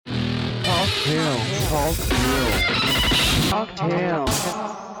Hello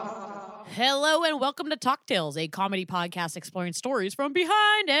and welcome to Talk Tales, a comedy podcast exploring stories from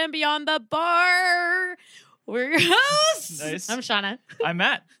behind and beyond the bar. We're your hosts. Nice. I'm Shauna. I'm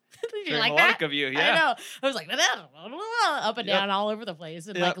Matt. Did you Very like melodic that? of you, I yeah. know. I was like up and down all over the place,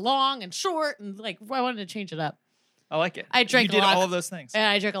 and like long and short, and like I wanted to change it up. I like it. I drank You a did lot all of those things. And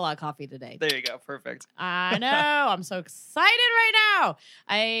I drank a lot of coffee today. There you go. Perfect. I know. I'm so excited right now.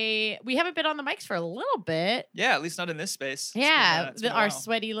 We haven't been on the mics for a little bit. Yeah, at least not in this space. Yeah, It's been a our while.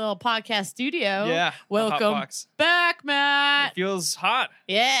 sweaty little podcast studio. Yeah. the hot Welcome box. back, Matt. It feels hot.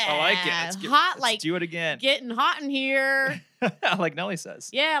 Yeah, I like it. Let's do it again. getting hot in here. Like Nelly says.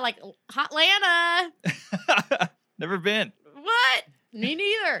 Yeah, like hot Lana. Never been. What? Me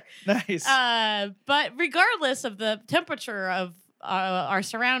neither. Nice. But regardless of the temperature of our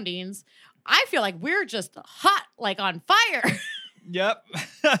surroundings, I feel like we're just hot, like on fire. Yep.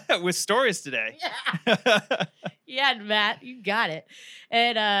 With stories today. Yeah. Yeah, Matt, you got it.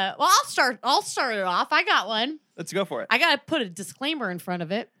 And well, I'll start it off. I got one. Let's go for it. I got to put a disclaimer in front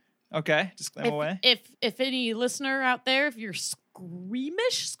of it. Okay. Disclaim away. If any listener out there, if you're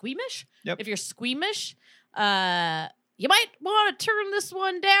squeamish, Yep. if you're squeamish, you might want to turn this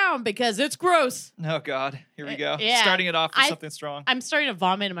one down because it's gross. Oh, God. Here we go. Yeah. Starting it off with something strong. I'm starting to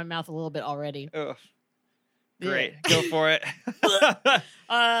vomit in my mouth a little bit already. Ugh. Great. Go for it.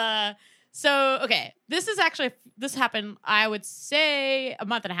 So, okay, this happened, I would say, a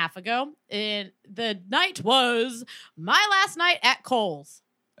month and a half ago. And the night was my last night at Kohl's.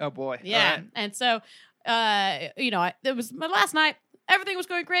 Oh, boy. Yeah. All right. And so, it was my last night. Everything was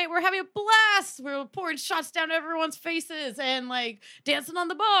going great. We're having a blast. We're pouring shots down everyone's faces and like dancing on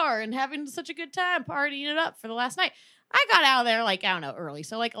the bar and having such a good time, partying it up for the last night. I got out of there like, I don't know, early.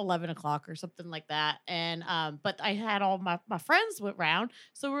 So like 11 o'clock or something like that. And, but I had all my friends went round.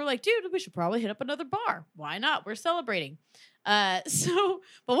 So we were like, dude, we should probably hit up another bar. Why not? We're celebrating. But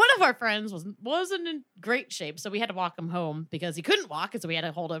one of our friends wasn't in great shape. So we had to walk him home because he couldn't walk. And so we had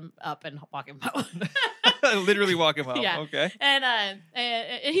to hold him up and walk him home. Literally walk him home. Yeah. Okay. And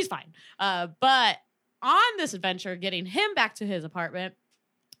he's fine. But on this adventure, getting him back to his apartment,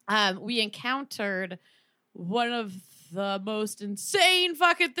 we encountered one of the most insane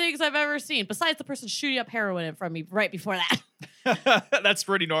fucking things I've ever seen. Besides the person shooting up heroin in front of me right before that. That's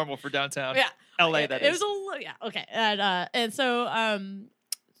pretty normal for downtown. Yeah. LA, that it is. was a little, yeah, okay. And so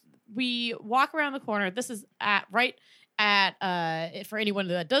we walk around the corner. This is right at for anyone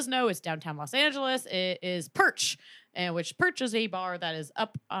that does know, it's downtown Los Angeles. It is Perch, and which Perch is a bar that is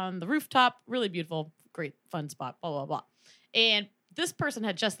up on the rooftop, really beautiful, great fun spot, blah blah blah. And this person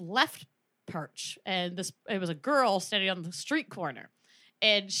had just left Perch, and it was a girl standing on the street corner,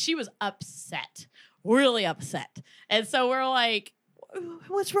 and she was upset, really upset. And so we're like,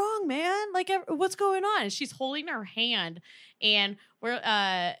 what's wrong, man? Like, what's going on? And she's holding her hand, and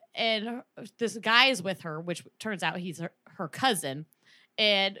this guy is with her, which turns out he's her cousin.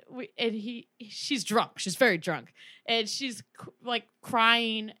 And she's drunk. She's very drunk. And she's like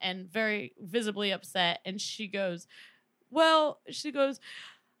crying and very visibly upset. And she goes, that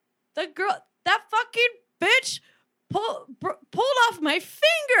fucking bitch pulled off my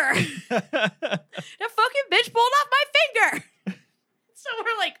finger. That fucking bitch pulled off my finger. So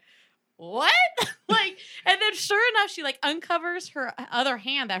we're like, what? Like, and then sure enough, she like uncovers her other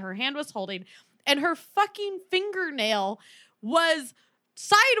hand that her hand was holding, and her fucking fingernail was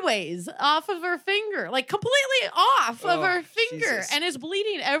sideways off of her finger, like completely off of her finger, Jesus. and is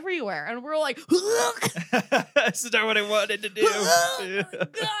bleeding everywhere. And we're like, this is not what I wanted to do. God.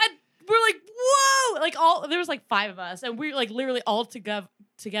 We're like, whoa! Like there was like 5 of us, and we're like literally all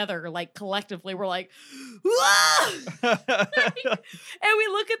together, like collectively, we're like, whoa! And we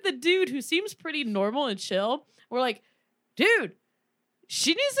look at the dude who seems pretty normal and chill. We're like, dude,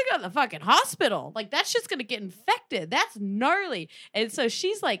 she needs to go to the fucking hospital. Like, that shit's gonna get infected. That's gnarly. And so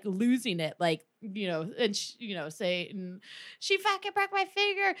she's like losing it, like, and saying, she fucking broke my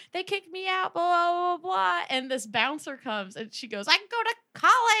finger. They kicked me out, blah, blah, blah. And this bouncer comes and she goes, I can go to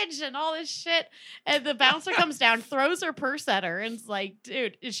college and all this shit. And the bouncer comes down, throws her purse at her, and is like,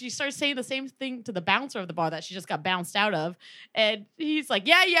 dude, and she starts saying the same thing to the bouncer of the bar that she just got bounced out of. And he's like,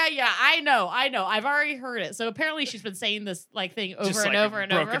 yeah, I know. I've already heard it. So apparently she's been saying this like thing over Just and like over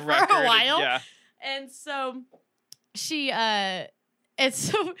and over for a while. Yeah. And so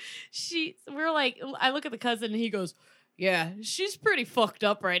we're like, I look at the cousin and he goes, yeah, she's pretty fucked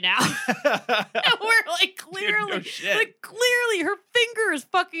up right now. And we're like, clearly, her finger is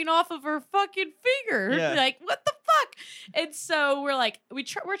fucking off of her fucking finger. Yeah. Like, what the fuck? And so we're like, we're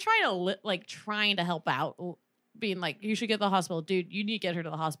trying to help out being like, you should get to the hospital, dude. You need to get her to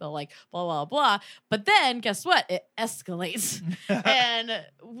the hospital, like blah blah blah. But then guess what? It escalates, and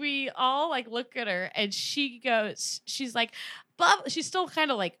we all like look at her, and she's like, blah. She's still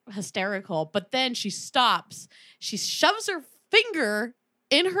kind of like hysterical, but then she stops. She shoves her finger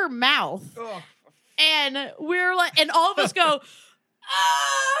in her mouth, and we're like, and all of us go,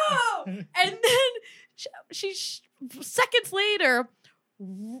 oh! And then she seconds later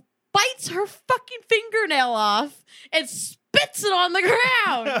bites her fucking fingernail off and spits it on the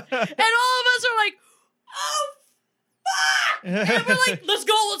ground. And all of us are like, oh, fuck! And we're like, let's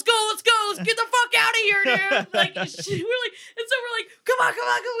go, let's get the fuck out of here, dude. Like, we're like, and so we're like, come on.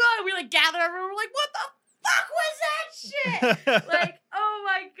 And we like gather everyone. We're like, what the fuck was that shit? Like, oh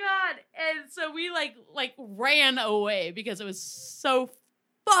my God. And so we like ran away because it was so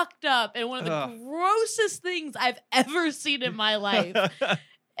fucked up and one of the grossest things I've ever seen in my life.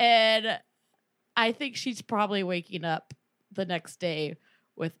 And I think she's probably waking up the next day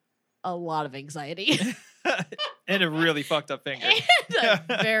with a lot of anxiety. And a really fucked up finger. And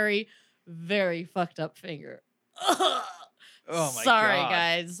a very, very fucked up finger. Ugh. Oh my Sorry, God.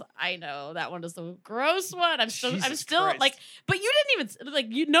 guys. I know that one is the gross one. I'm still Christ. like, but you didn't even like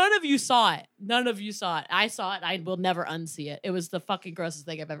you. None of you saw it. I saw it. I will never unsee it. It was the fucking grossest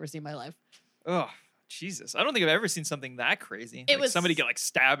thing I've ever seen in my life. Oh, Jesus. I don't think I've ever seen something that crazy. It Like was somebody get like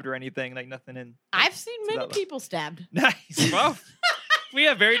stabbed or anything, like nothing in. I've seen to many that people stabbed. Nice. Well, we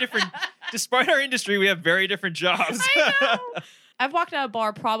have very different, despite our industry, we have very different jobs. I know. I've walked out of a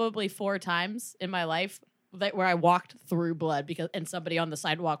bar probably 4 times in my life where I walked through blood and somebody on the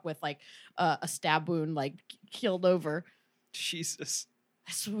sidewalk with like a stab wound like keeled over. Jesus.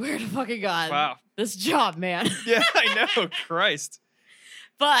 I swear to fucking God. Wow. This job, man. Yeah, I know. Christ.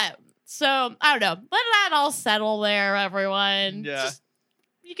 But so I don't know. Let that all settle there, everyone. Yeah.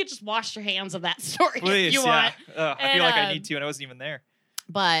 You could just wash your hands of that story Please, if you yeah. want. I And, feel like I need to, and I wasn't even there.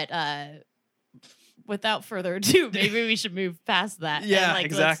 But without further ado, maybe we should move past that. Yeah, and, like,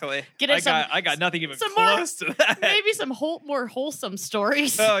 exactly. get in I got nothing even some more- close to that. Maybe some more wholesome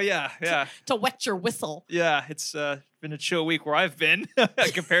stories Oh yeah, yeah, to wet your whistle. yeah. It's been a chill week where I've been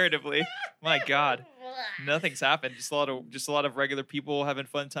comparatively. My God, nothing's happened. Just a lot of regular people having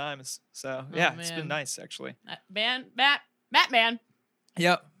fun times. So yeah, it's man. been nice actually. Matt,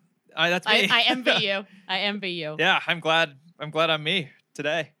 Yep, that's me. I envy you. I envy you. Yeah, I'm glad I'm me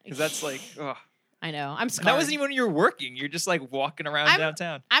today because that's like, oh. I know. I'm scarred. That wasn't even when you were working. You're just like walking around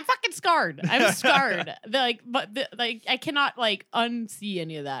downtown. I'm fucking scarred. I'm scarred. I cannot like unsee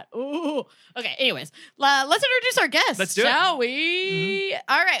any of that. Ooh. Okay. Anyways, let's introduce our guest. Let's do it. Shall we?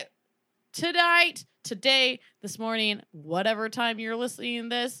 All right. Today, this morning, whatever time you're listening to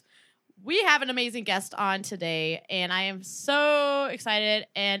this, we have an amazing guest on today, and I am so excited.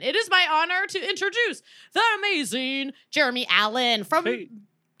 And it is my honor to introduce the amazing Jeremy Allen from. Hey.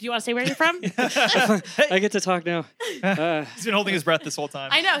 Do you want to say where you're from? I get to talk now. He's been holding his breath this whole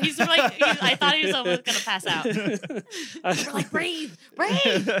time. I know. I thought he was almost going to pass out. We're like, breathe.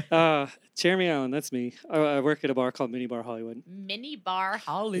 Jeremy Allen, that's me. I work at a bar called Mini Bar Hollywood. Mini Bar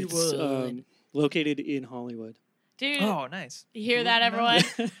Hollywood. It's located in Hollywood. Dude, Oh, nice. you hear that, everyone?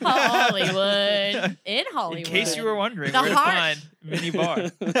 Hollywood. In Hollywood. In case you were wondering The where heart. to find Mini Bar.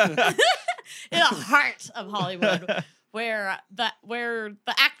 In the heart of Hollywood, where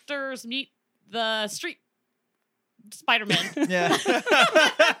the actors meet the street Spider-Man. Yeah.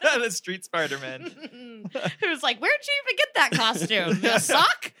 The street Spider-Man. Who's like, where'd you even get that costume? The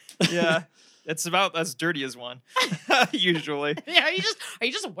sock? Yeah. It's about as dirty as one. Usually. Yeah, are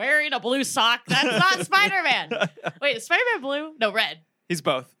you just wearing a blue sock? That's not Spider-Man. Wait, is Spider-Man blue? No, red. He's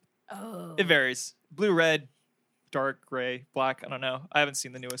both. Oh. It varies. Blue, red, dark, gray, black. I don't know. I haven't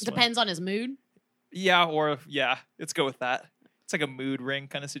seen the newest one. Depends on his mood. Yeah, let's go with that. It's like a mood ring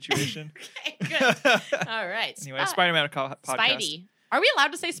kind of situation. Okay, good. All right. Anyway, Spider-Man podcast. Spidey. Are we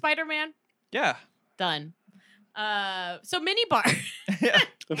allowed to say Spider-Man? Yeah. Done. So Mini Bar. Yeah.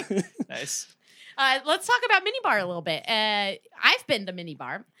 Nice. Let's talk about Mini Bar a little bit. I've been to Mini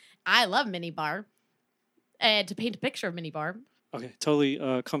Bar. I love Mini Bar. And to paint a picture of Mini Bar. Okay,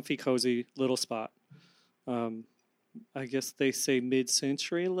 totally comfy, cozy little spot. I guess they say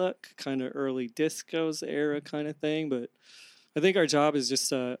mid-century look, kind of early discos era kind of thing. But I think our job is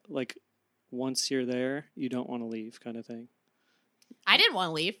just like once you're there, you don't want to leave kind of thing. I didn't want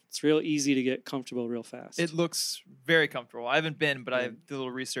to leave. It's real easy to get comfortable real fast. It looks very comfortable. I haven't been, but I did a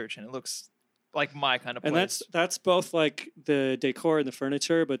little research, and it looks like my kind of place. And that's both like the decor and the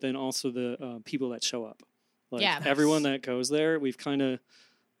furniture, but then also the people that show up. Like Yeah. everyone that goes there, we've kind of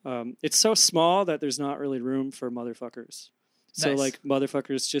it's so small that there's not really room for motherfuckers. So Nice. like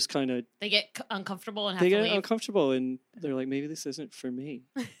motherfuckers just kind of They get uncomfortable and have they to get leave. uncomfortable and they're like, maybe this isn't for me.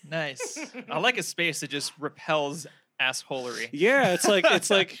 Nice. I like a space that just repels assholery. Yeah, it's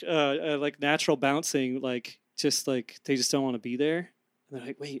like natural bouncing. Like just like they just don't want to be there. And they're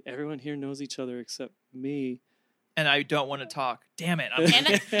like, wait, everyone here knows each other except me. And I don't want to talk. Damn it.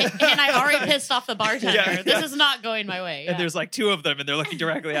 and I already pissed off the bartender. Yeah. This is not going my way. And Yeah. there's like 2 of them and they're looking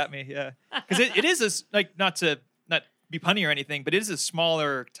directly at me. Yeah. Because it is like not be punny or anything, but it is a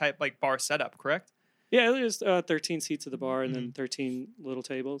smaller type like bar setup, correct? Yeah, there's 13 seats at the bar and then 13 little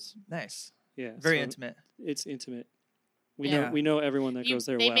tables. Nice. Yeah, Very so intimate. It's intimate. We Yeah. know everyone that goes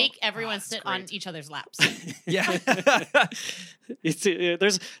there. They well. make everyone that's sit on great. each other's laps. Yeah.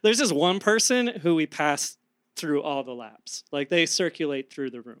 There's this one person who we pass through all the laps. Like they circulate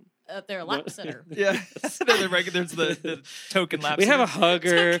through the room. They're a lap sitter. Yeah. They're the regular, there's the token lap We have a sitter.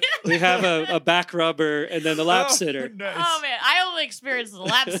 hugger, we have a back rubber, and then the lap Oh, sitter. Nice. Oh man, I only experienced the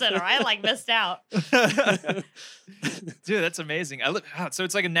lap sitter. I like missed out. Dude, that's amazing. So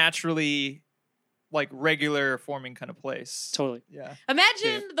it's like a naturally like regular forming kind of place. Totally. Yeah.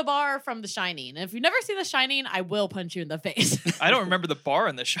 Imagine the bar from The Shining. If you've never seen The Shining, I will punch you in the face. I don't remember the bar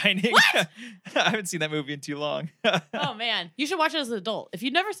in The Shining. I haven't seen that movie in too long. Oh man, you should watch it as an adult. If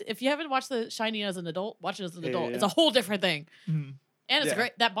you haven't watched The Shining as an adult, watch it as an adult. yeah. It's a whole different thing, Mhm. and it's Yeah.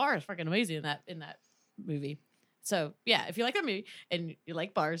 great. That bar is freaking amazing in that movie. So yeah, if you like that movie and you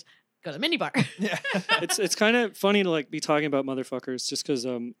like bars, go to Mini Bar. Yeah. It's kind of funny to like be talking about motherfuckers just because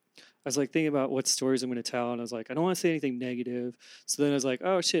I was like thinking about what stories I'm going to tell, and I was like, I don't want to say anything negative. So then I was like,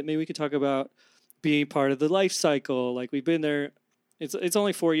 oh shit, maybe we could talk about being part of the life cycle. Like we've been there. It's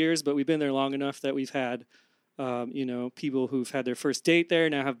only 4 years, but we've been there long enough that we've had, people who've had their first date there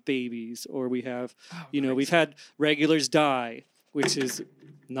now have babies, or we have, Oh, we've had regulars die, which is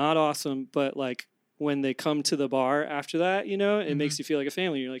not awesome, but like when they come to the bar after that, it makes you feel like a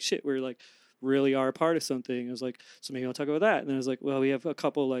family. You're like, shit, we're like really are a part of something. I was like, so maybe I'll talk about that. And then I was like, well, we have a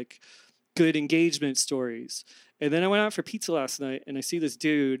couple like good engagement stories. And then I went out for pizza last night and I see this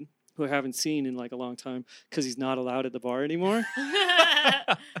dude who I haven't seen in like a long time because he's not allowed at the bar anymore.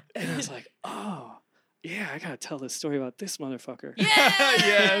 And I was like, oh, yeah, I gotta tell this story about this motherfucker.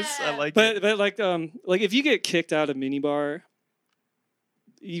 Yes, I like it. But like if you get kicked out of minibar,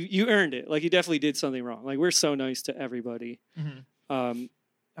 you earned it. Like you definitely did something wrong. Like we're so nice to everybody. Mhm.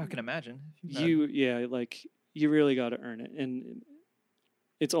 I can imagine. You really got to earn it, and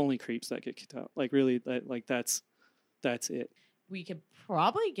it's only creeps that get kicked out. Like really, that's it. We could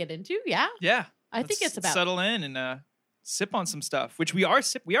probably get into, yeah. Yeah. I think Let's it's about settle in and sip on some stuff, which we are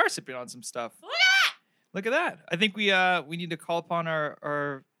sipping on some stuff. Look at that. I think we need to call upon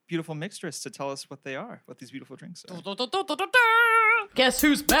our beautiful mixtress to tell us what these beautiful drinks are. Guess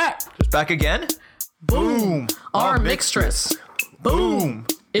who's back? Just back again? Boom! Our mixtress. Boom!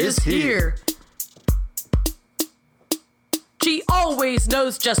 Is here. She always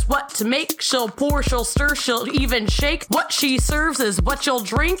knows just what to make. She'll pour, she'll stir, she'll even shake. What she serves is what you'll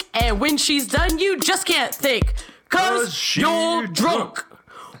drink. And when she's done, you just can't think. 'Cause she you're drunk.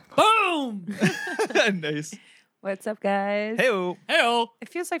 Boom! Nice. What's up, guys? Hey-o. Hey-oh. It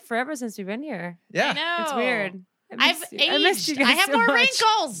feels like forever since we've been here. I Yeah. know. It's weird. I've I missed you aged. guys I have so more much.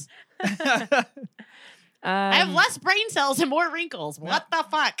 wrinkles. I have Um, less brain cells and more wrinkles. What the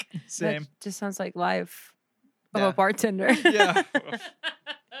fuck? Same. That just sounds like life of Yeah. a bartender. Yeah.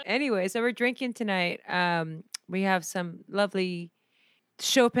 Anyway, so we're drinking tonight. We have some lovely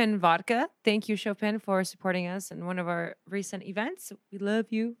Chopin vodka. Thank you, Chopin, for supporting us in one of our recent events. We love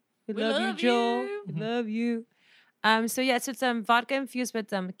you. We love you, Joel. you. We love you. So it's vodka infused with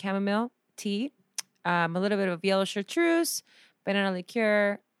chamomile tea, a little bit of yellow chartreuse, banana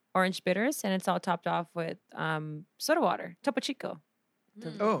liqueur, orange bitters, and it's all topped off with soda water, Topo Chico.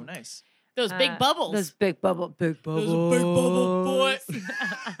 Oh, nice. Those big bubbles. Those big bubbles. Those big bubble boys.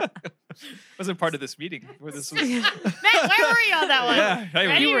 Wasn't part of this meeting where this was. Matt, where were you on that one? Yeah, hey,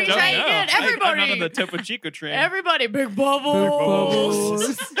 Ready? we We don't tried know. again. I'm not Everybody. on the Topo Chico train. Everybody, big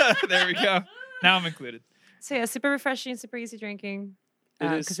bubbles. There we go. Now I'm included. So super refreshing, super easy drinking.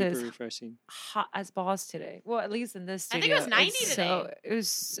 It is 'cause super it's refreshing. hot as balls today. Well, at least in this I studio. think it was 90 it's today.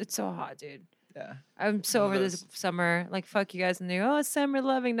 It's so hot, dude. Yeah. I'm so One over of this those. summer. Like fuck you guys and they go, oh, summer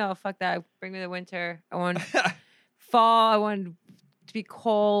loving. No, fuck that. Bring me the winter. I want fall. I want to be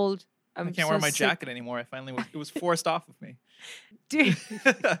cold. I can't so wear my sick. jacket anymore. It was forced off of me. Dude.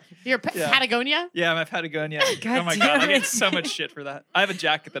 Your Yeah. Patagonia? Yeah, I'm Patagonia. God Oh my damn god, I get it. so much shit for that. I have a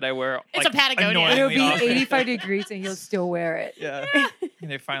jacket that I wear. It's like, a Patagonia. It'll annoyingly be often. 85 degrees and he'll still wear it. Yeah,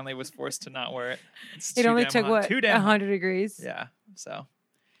 and I finally was forced to not wear it. It's It too only damn took hot. what Too damn hot. 100 degrees. Yeah, so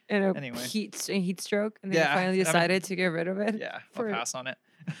in a Anyway. heat stroke, and then Yeah, finally I'm- decided to get rid of it Yeah, for- I'll pass on it.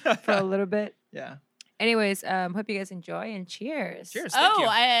 for a little bit. Yeah. Anyways, hope you guys enjoy and cheers. Cheers. Thank you.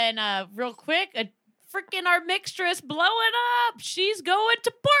 and real quick, freaking our mixtress blowing up. She's going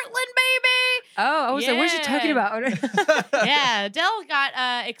to Portland, baby. Oh, I was like, what are you talking Yeah. about? Yeah, Adele got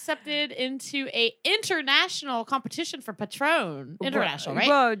accepted into a international competition for Patron. International, right?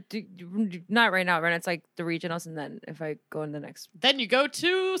 Well, not right now. Right now, it's like the regionals, and then if I go in the next, Then you go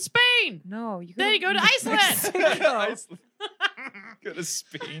to Spain. no, you Then you go to Iceland. Iceland. Go to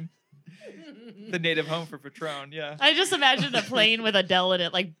Spain. The native home for Patron, yeah. I just imagine a plane with Adele in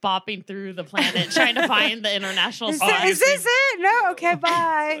it, like bopping through the planet, trying to find the international Is, spot. is this it? No, okay,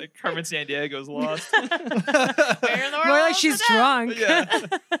 bye. Like Carmen Sandiego's lost. Where in the world More like is she's Adele? drunk.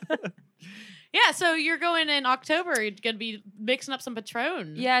 Yeah. Yeah, so you're going in October. You're going to be mixing up some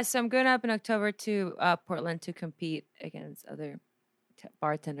Patron. Yeah, so I'm going up in October to Portland to compete against other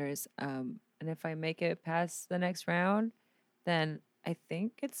bartenders. And if I make it past the next round, then I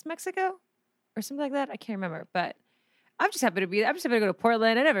think it's Mexico or something like that. I can't remember, but I'm just happy to be there. I'm just happy to go to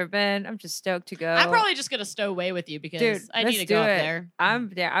Portland. I've never been. I'm just stoked to go. I'm probably just going to stow away with you because Dude, I let's need to do go up it. there. I'm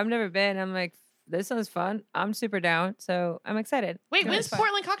there. I've never been. I'm like, this sounds fun. I'm super down. So I'm excited. Wait, No, when's it's fun.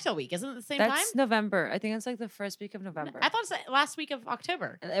 Portland Cocktail Week? Isn't it the same That's time? November. I think it's like the first week of November. I thought it was the last week of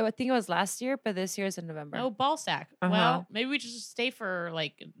October. I think it was last year, but this year is in November. Oh, ball sack. Uh-huh. Well, maybe we just stay for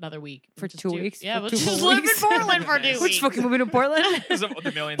like another week. For Just 2 weeks? Yeah, For we'll 2 just whole live in weeks? Portland for 2 Nice. We're weeks. just fucking moving to Portland. Because of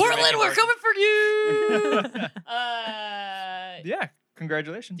the millions. Portland, we're coming for you. Yeah.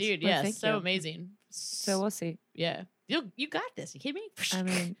 Congratulations. Dude, Well, yeah, thank so you. amazing. So we'll see. Yeah, you got this. You kidding me? I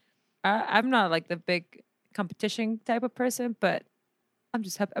mean, I'm not like the big competition type of person, but I'm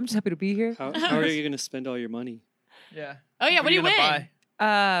just happy. I'm just happy to be here. How are you going to spend all your money? Yeah. Oh yeah, what do you gonna win? buy?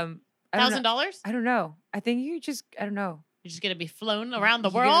 I don't $1,000? know. I don't know. I think you just. I don't know. You're just gonna be flown around the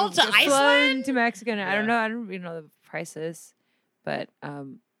You're gonna world to get flown Iceland. to Mexico. I don't Yeah. know. I don't really know the prices, but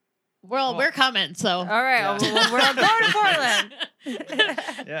Well, we're coming. So all right, Yeah. we're going to Portland.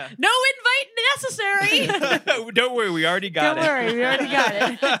 Yeah. no invite necessary. Don't worry, we already got Don't it. worry, we already got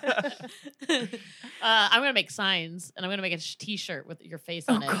it. I'm gonna make signs, and I'm gonna make a T-shirt with your face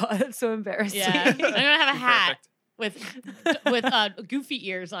Oh on it. god, that's so embarrassing. Yeah, I'm gonna have a hat Perfect. with goofy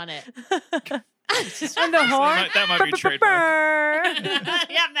ears on it. And the horn. That might be trademark.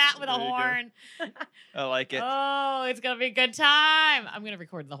 Yeah, Matt with a There you go. horn. I like it. Oh, it's gonna be a good time. I'm gonna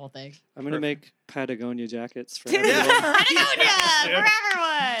record the whole thing. I'm going to Perfect. make Patagonia jackets for Yeah. everyone. Patagonia Yeah. for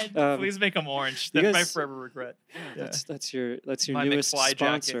everyone. Please make them orange. you That's my guys- forever regret. Yeah. That's your My newest McFly jacket.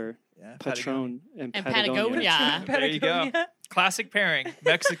 sponsor, Yeah, Patron and And Patagonia. Patagonia. There you go. Classic pairing.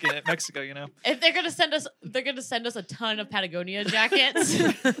 Mexican at Mexico, you know. If they're gonna send us a ton of Patagonia jackets.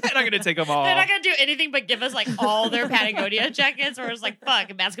 They're not gonna take them all. They're not gonna do anything but give us like all their Patagonia jackets, or it's like fuck,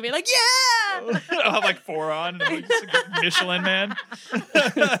 and Matt's gonna be like, yeah. I'll have like 4 on. And just like Michelin man.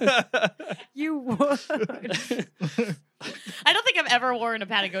 You would. I don't think I've ever worn a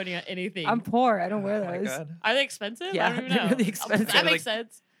Patagonia anything. I'm poor. I don't wear Oh my those. God. Are they expensive? Yeah, I don't even they're know. really expensive. That makes Like-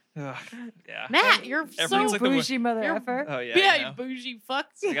 sense. Ugh, yeah. Matt, you're so Everyone's like the- Bougie mother You're- effer. Oh yeah. yeah, I you know. bougie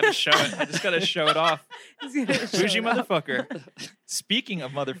fucks. I gotta show it. I just gotta show it off. He's gonna show Bougie it off. motherfucker. Speaking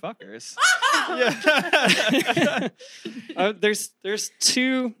of motherfuckers. yeah. There's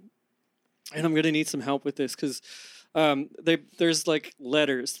two, and I'm gonna need some help with this because there's like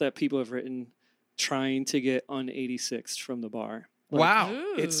letters that people have written trying to get on 86 from the bar. Like, Wow.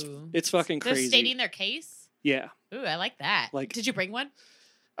 Ooh. it's fucking They're crazy. stating their case. Yeah, Ooh, I like that. Like- Did you bring one?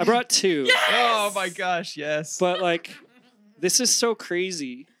 I brought two, Oh my gosh, yes. but like this is so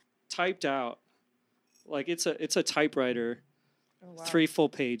crazy, typed out. Like it's a typewriter, Oh, wow. 3 full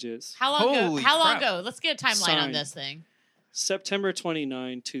pages. How long ago? Holy How long crap. ago? Let's get a timeline on Signed. this thing. September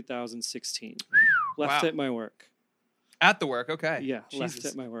 29, 2016. Left Wow. at my work. At the work, okay. Yeah, left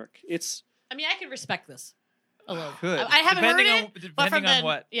Jesus. at my work. It's I mean, I can respect this a little. Good. I haven't Depending heard on- it, but depending from on the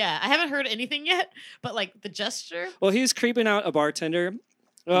what? yeah, I haven't heard anything yet. But like the gesture, well, he's creeping out a bartender.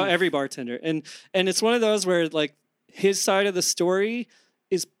 Well, every bartender, and it's one of those where like his side of the story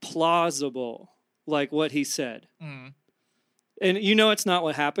is plausible, like what he said, Mm. and you know it's not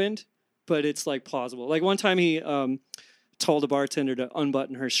what happened, but it's like plausible. Like one time he told a bartender to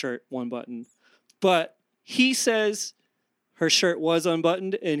unbutton her shirt 1 button, but he says her shirt was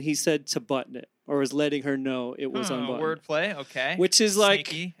unbuttoned, and he said to button it, or was letting her know it was unbuttoned, Wordplay, okay. which is like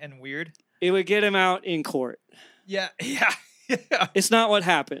Sneaky and weird. it would get him out in court. Yeah, yeah, yeah. It's not what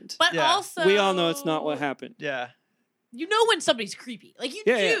happened. but Yeah. also We all know it's not what happened. Yeah. You know when somebody's creepy, like you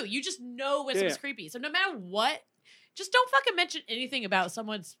Yeah, do. yeah. You just know when Yeah, somebody's yeah. creepy. So no matter what just don't fucking mention anything about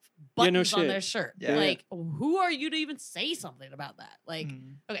someone's Yeah, no buttons on shit. their shirt. Yeah. Like, who are you to even say something about that? Like,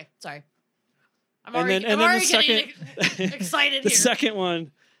 Mm. okay, sorry. I'm And already, then- and I'm then the already getting second- excited The here. second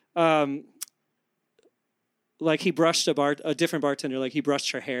one, like he brushed a different bartender, like he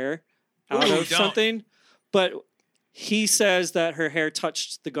brushed her hair out Ooh, of don't. something, but he says that her hair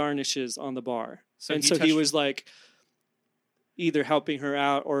touched the garnishes on the bar, So and he so he touched- was like either helping her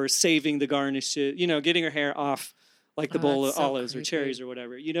out or saving the garnishes, getting her hair off like the Oh, bowl of that's so olives or creepy. cherries or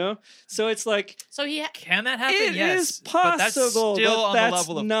whatever, So it's like So he, Can that happen? it Yes. is But that's possible, still but on that's the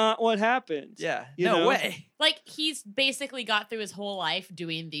level of not what happened. yeah. you No know? way. like, he's basically got through his whole life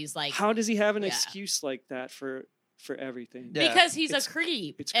doing these, like, How does he have an Yeah. excuse like that for everything? Yeah. because he's It's- a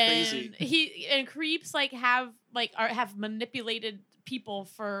creep. it's crazy. And creeps have manipulated people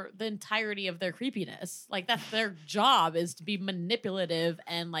for the entirety of their creepiness. Like, that's their job, is to be manipulative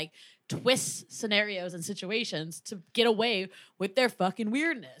and like twist scenarios and situations to get away with their fucking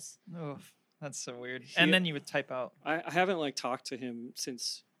weirdness. Oh, that's so weird. He- And then you would type out. I haven't talked to him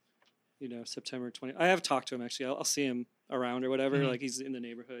since September 20. I have talked to him actually. I'll see him around or whatever. Mhm. Like he's in the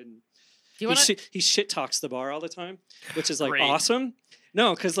neighborhood and Do you want to? he shit talks the bar all the time, which is like Great. awesome.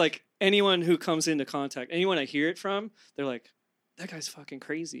 No, because like anyone who comes into contact, anyone I hear it from, they're like, that guy's fucking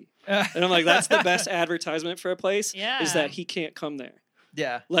crazy. And I'm like, that's the best advertisement for a place. Yeah. Is that he can't come there.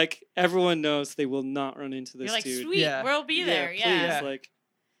 Yeah. Like everyone knows they will not run into this You're like, dude. sweet, Yeah. we'll be there. Yeah. Please, like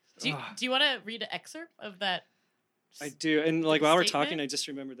Do you want to read an excerpt of that? I do. And like while we're talking, statement? I just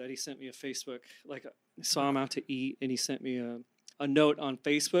remembered that he sent me a Facebook. Like I saw him out to eat, and he sent me a note on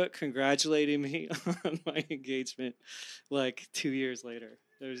Facebook congratulating me on my engagement. Like 2 years later,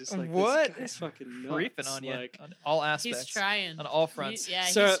 it was just like What? This guy's fucking nuts. Creeping on you Like, on all aspects. He's trying. on all fronts. Yeah,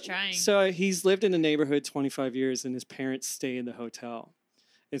 so, he's trying. So he's lived in the neighborhood 25 years, and his parents stay in the hotel.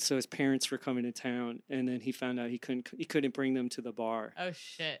 And so his parents were coming to town, and then he found out he couldn't bring them to the bar, Oh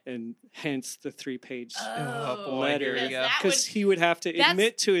shit. and hence the 3-page Oh, boy, letter. here we go. that Because would he would have to that's-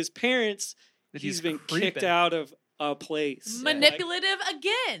 admit to his parents That he's been creeping. kicked out of a place. manipulative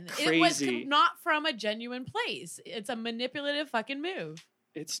again. It was Crazy. not from a genuine place. It's a manipulative fucking move.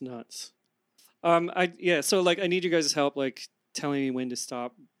 It's nuts. So like I need you guys' help, like telling me when to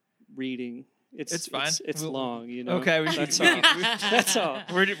stop reading. It's fine. It's We'll- long, Okay, That's we- all. That's all.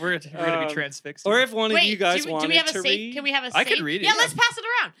 We're gonna be transfixed. Or here. if one of Wait, you guys do wanted we have a to safe? read, Can we have a safe? I could read it, Yeah, yeah. let's pass it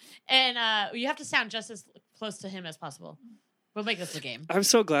around. And you have to sound just as close to him as possible. We'll make this a game. I'm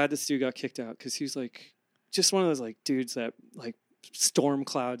so glad this dude got kicked out because he was like just one of those like dudes that like storm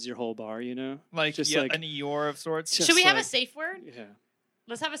clouds your whole bar, like just yeah, like- an Eeyore of sorts. Just Should we have a like- safe word? Yeah.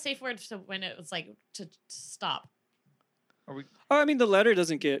 Let's have a safe word to when it was like to stop. Are we? Oh, I mean the letter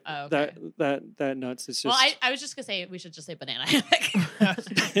doesn't get Oh, okay. that nuts. It's just Well, I was just gonna say we should just say banana hammock.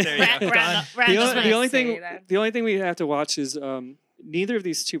 There you go. Done. the only say thing that. the only thing we have to watch is neither of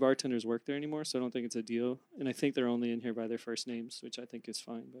these two bartenders work there anymore, so I don't think it's a deal. And I think they're only in here by their first names, which I think is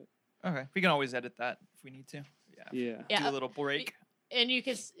fine. But Okay, we can always edit that if we need to. Yeah. yeah. Yeah, Do a little break. and you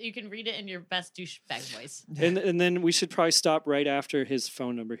can read it in your best douchebag voice. And then we should probably stop right after his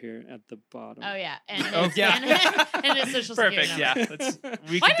phone number here at the bottom. Oh yeah, and Oh, his, yeah. and his social security Perfect. number. Yeah.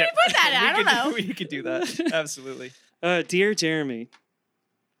 Let's, we Why could did we put that in? I don't know. We could do that. Absolutely. Dear Jeremy,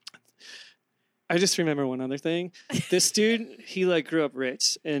 I just remember one other thing. This dude, he like grew up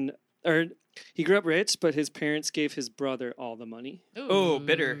rich he grew up rich, but his parents gave his brother all the money. Oh,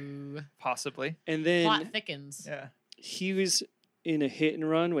 bitter. Ooh. Possibly. And then Plot thickens. Yeah. he was in a hit and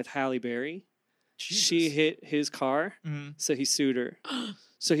run with Halle Berry. She Jesus. hit his car, Mhm. so he sued her.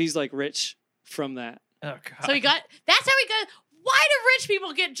 So he's like rich from that. Oh god. So he got. That's how he got. Why do rich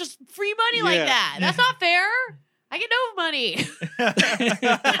people get just free money like Yeah. that? That's not fair. I get no money.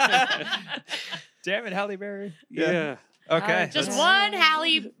 Damn it, Halle Berry. Yeah. Okay. Just let's- one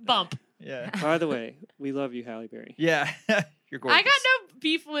Halle bump. Yeah. By the way, we love you, Halle Berry. Yeah. You're gorgeous. I got no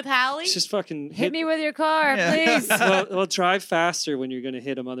beef with Halle. It's just fucking Hit me with your car, Yeah. please. well, drive faster when you're gonna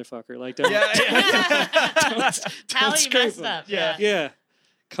hit a motherfucker. Like, don't, Yeah. yeah. Halle scrape messed him. up. Yeah. Yeah. yeah.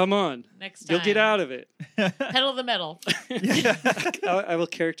 Come on, Next time. you'll get out of it. Pedal the metal. I will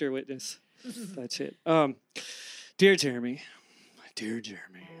character witness that shit. Dear Jeremy, dear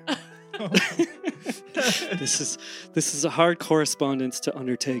Jeremy, this is a hard correspondence to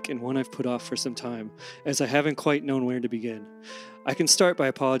undertake and one I've put off for some time, as I haven't quite known where to begin. I can start by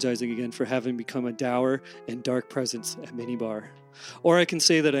apologizing again for having become a dour and dark presence at Minibar. Or I can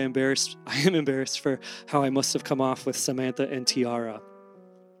say that I am embarrassed for how I must have come off with Samantha and Tiara.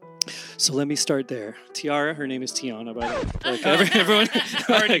 So let me start there. Tiara, her name is Tiana, by the way. Like everyone,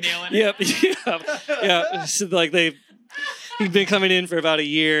 Already like, nailing it. yep, yeah. So, like he'd been coming in for about a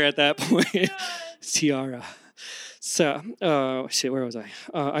year at that point. Tiara. So, where was I?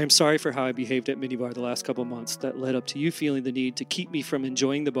 I am sorry for how I behaved at Minibar the last couple months that led up to you feeling the need to keep me from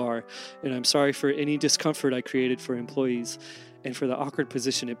enjoying the bar, and I'm sorry for any discomfort I created for employees and for the awkward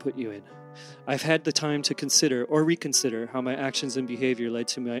position it put you in. I've had the time to consider or reconsider how my actions and behavior led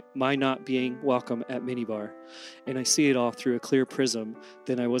to my not being welcome at Minibar, and I see it all through a clear prism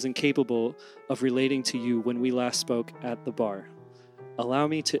that I wasn't capable of relating to you when we last spoke at the bar. Allow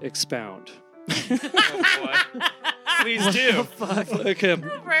me to expound. Oh, boy. Please do. Okay.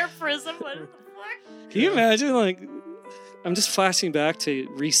 Rare prism. What the fuck? Can you imagine, like, I'm just flashing back to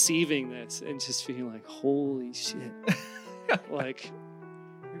receiving this and just feeling like, holy shit. Like,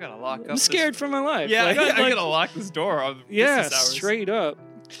 We gotta lock up. I'm scared for my life. Yeah, Like, I like, gotta lock this door on yeah, business hours. straight up.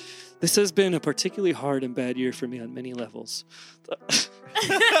 This has been a particularly hard and bad year for me on many levels.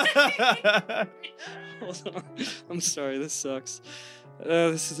 Hold on. I'm sorry, this sucks.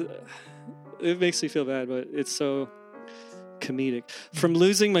 It makes me feel bad, but it's so comedic. From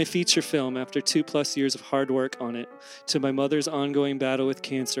losing my feature film after 2+ years of hard work on it, to my mother's ongoing battle with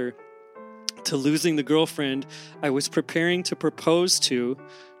cancer, to losing the girlfriend I was preparing to propose to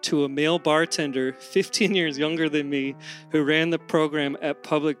a male bartender 15 years younger than me who ran the program at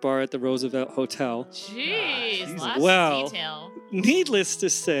Public Bar at the Roosevelt Hotel. Jeez, Jesus. lots Wow. of detail. Needless to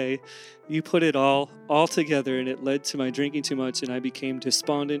say, you put it all together, and it led to my drinking too much, and I became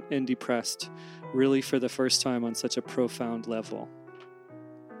despondent and depressed, really for the first time on such a profound level.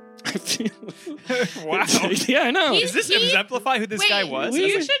 I feel Wow. yeah, I know. Does this exemplify who this guy was? You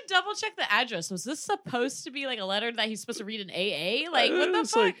We- should double check the address. Was this supposed to be like a letter that he's supposed to read in AA? Like, what the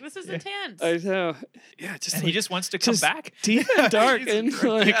It's fuck? like- This is intense. I know. Yeah, just And like, he just wants to come just back. deep and dark and Jesus.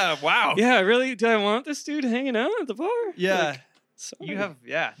 like, Yeah, wow. yeah, really? Do I want this dude hanging out at the bar? Yeah. Like, sorry. You have,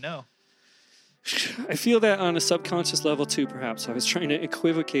 yeah, no. I feel that on a subconscious level too, perhaps. I was trying to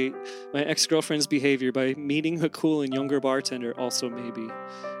equivocate my ex-girlfriend's behavior by meeting a cool and younger bartender, also maybe.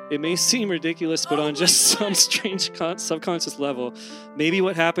 It may seem ridiculous, but Oh on my just God. some strange subconscious level, maybe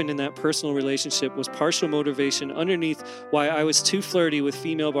what happened in that personal relationship was partial motivation underneath why I was too flirty with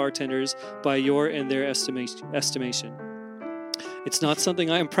female bartenders by your and their estimation. It's not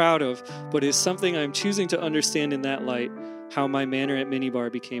something I am proud of, but is something I am choosing to understand in that light, how my manner at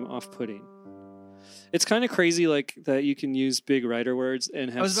Minibar became off-putting. It's kind of crazy, like, that you can use big writer words and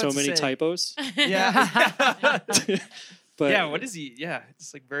have was about so to many say. typos. Yeah. But yeah, what is he? Yeah,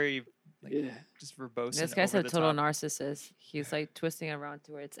 it's like very, like, yeah. just verbose. This and guy's over a the total top. narcissist. He's like twisting it around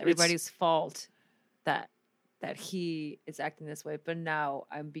to where it's everybody's fault that he is acting this way. But now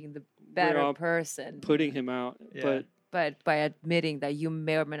I'm being the better all person. putting him out. Yeah. But by admitting that you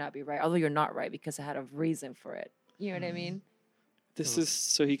may or may not be right, although you're not right because I had a reason for it. You know what I mean? This is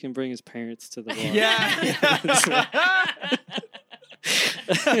so he can bring his parents to the bar. Yeah.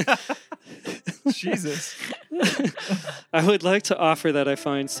 Jesus. I would like to offer that I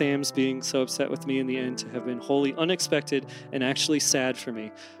find Sam's being so upset with me in the end to have been wholly unexpected and actually sad for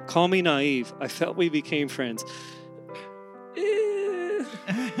me. Call me naive. I felt we became friends.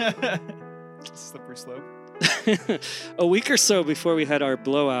 Slippery slope. A week or so before we had our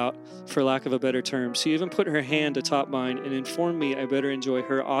blowout, for lack of a better term, she even put her hand atop mine and informed me I better enjoy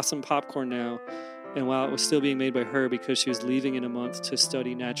her awesome popcorn now, and while it was still being made by her because she was leaving in a month to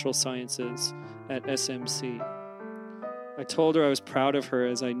study natural sciences at SMC. I told her I was proud of her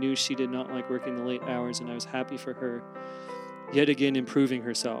as I knew she did not like working the late hours and I was happy for her yet again improving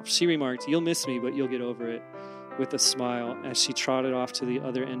herself. She remarked, "You'll miss me, but you'll get over it," with a smile as she trotted off to the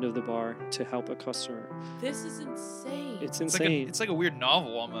other end of the bar to help a customer. This is insane. It's It's insane. like a weird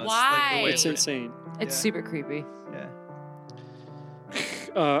novel almost. Why? Like the way It's written. insane. It's Yeah. super creepy. Yeah.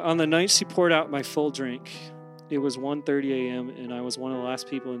 On the night she poured out my full drink, it was 1:30 a.m. and I was one of the last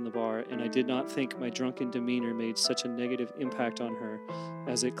people in the bar, and I did not think my drunken demeanor made such a negative impact on her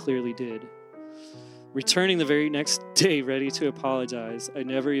as it clearly did. Returning the very next day ready to apologize, I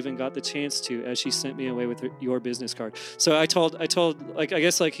never even got the chance to, as she sent me away with your business card. So I told, like, I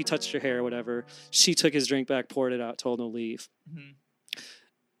guess like he touched her hair or whatever. She took his drink back, poured it out, told him to leave. Mhm.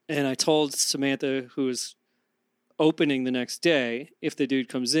 And I told Samantha, who was opening the next day, if the dude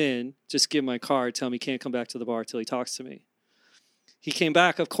comes in, just give him my card, tell him he can't come back to the bar till he talks to me. He came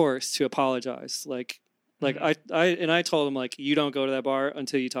back, of course, to apologize. Like I told him, like, you don't go to that bar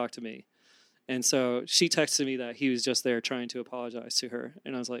until you talk to me. And so she texted me that he was just there trying to apologize to her.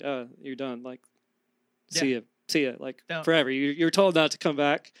 And I was like, oh, you're done. Like, see ya. Like, No. forever. You're told not to come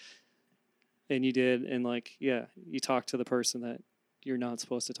back. And you did. And, like, yeah, you talked to the person that you're not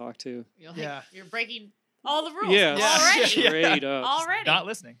supposed to talk to. You're, like, Yeah. you're breaking all the rules Yeah. already. Straight up. Already. Not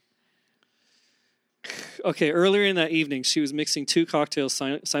listening. Okay, earlier in that evening, she was mixing 2 cocktails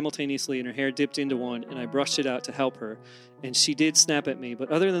simultaneously and her hair dipped into one, and I brushed it out to help her. And she did snap at me, but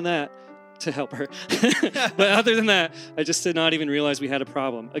other than that, to help her. But other than that, I just did not even realize we had a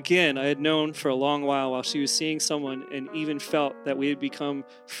problem. Again, I had known for a long while she was seeing someone and even felt that we had become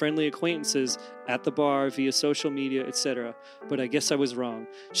friendly acquaintances at the bar via social media, etc. But I guess I was wrong.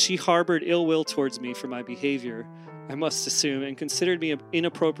 She harbored ill will towards me for my behavior, I must assume, and considered me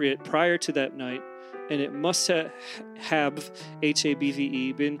inappropriate prior to that night. And it must have,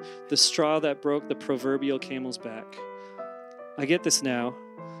 H-A-B-V-E, been the straw that broke the proverbial camel's back. I get this now.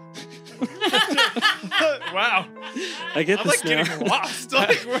 Wow. I get I'm this like now. getting lost.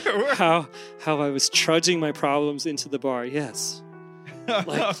 Like, where? How I was trudging my problems into the bar. Yes. Oh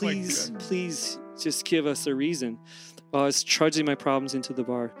Like, my please, God. please just give us a reason. While I was trudging my problems into the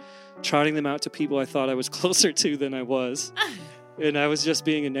bar, trotting them out to people I thought I was closer to than I was. And I was just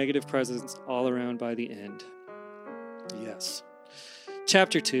being a negative presence all around by the end. Yes.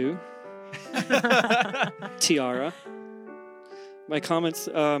 Chapter 2. Tiara. My comments,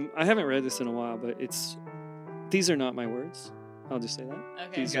 I haven't read this in a while, but these are not my words. I'll just say that.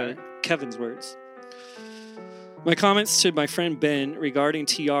 Okay. These Got are it. Kevin's words. My comments to my friend Ben regarding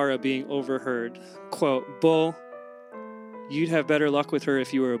Tiara being overheard. Quote, Bull, you'd have better luck with her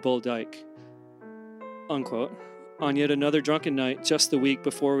if you were a bull dyke. Unquote. On yet another drunken night, just the week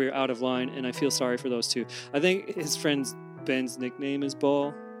before we were out of line, and I feel sorry for those two. I think his friend Ben's nickname is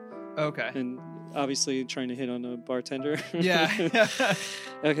Bull, Okay. and obviously trying to hit on a bartender. Yeah.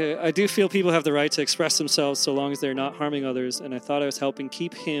 Okay, I do feel people have the right to express themselves so long as they're not harming others, and I thought I was helping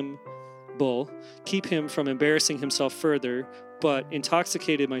keep him from embarrassing himself further, but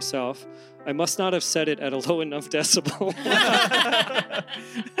intoxicated myself. I must not have said it at a low enough decibel.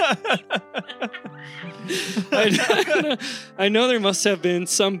 I know there must have been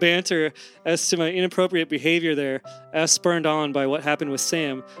some banter as to my inappropriate behavior there, as spurned on by what happened with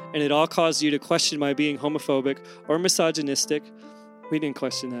Sam, and it all caused you to question my being homophobic or misogynistic. We didn't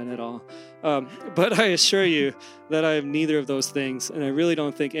question that at all. But I assure you that I am neither of those things, and I really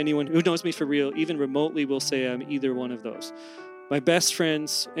don't think anyone who knows me for real, even remotely, will say I'm either one of those. My best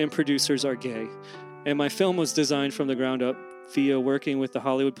friends and producers are gay, and my film was designed from the ground up via working with the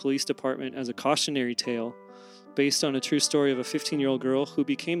Hollywood Police Department as a cautionary tale based on a true story of a 15-year-old girl who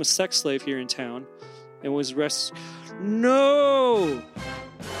became a sex slave here in town and was No!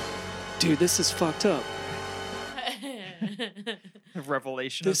 Dude, this is fucked up.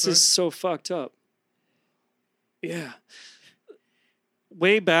 Revelation. This of is sorts. so fucked up. Yeah.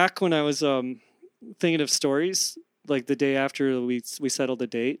 Way back when I was thinking of stories, like the day after we settled the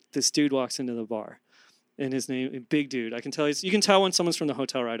date, this dude walks into the bar, and his name, big dude. I can tell you can tell when someone's from the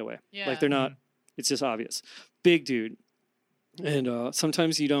hotel right away. Yeah. Like they're not. It's just obvious. Big dude, and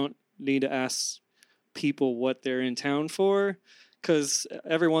sometimes you don't need to ask people what they're in town for, because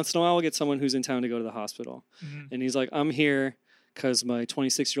every once in a while we'll get someone who's in town to go to the hospital, and he's like, "I'm here because my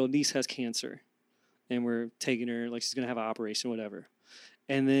 26-year-old niece has cancer, and we're taking her, like she's gonna have an operation, whatever."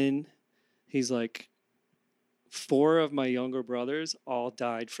 And then he's like, 4 of my younger brothers all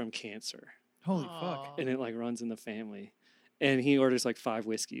died from cancer, Holy Aw. fuck. and it like runs in the family. And he orders like 5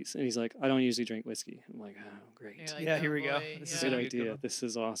 whiskeys, and he's like, "I don't usually drink whiskey." I'm like, "Oh, great, You're like, Yeah, oh here we go. boy, This this is yeah. a good gonna be a good idea. one. This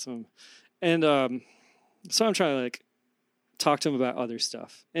is awesome." And so I'm trying to like talk to him about other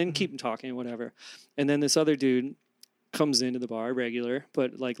stuff and keep him talking, whatever. And then this other dude comes into the bar, regular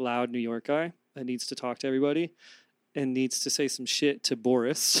but like loud New York guy that needs to talk to everybody and needs to say some shit to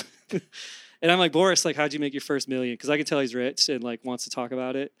Boris. And I'm like, "Boris, like, how'd you make your first million?" Because I can tell he's rich and like wants to talk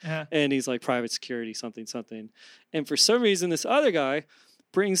about it. Yeah. And he's like, "Private security, something, something." And for some reason, this other guy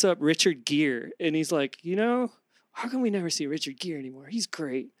brings up Richard Gere, and he's like, "How come we never see Richard Gere anymore? He's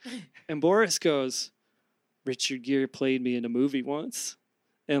great." And Boris goes, "Richard Gere played me in a movie once,"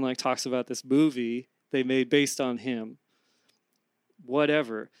 and like talks about this movie they made based on him.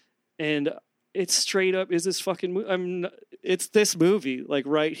 Whatever. And it's straight up is this fucking movie. It's this movie, like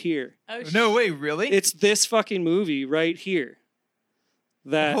right here. Oh, No way, really? It's this fucking movie right here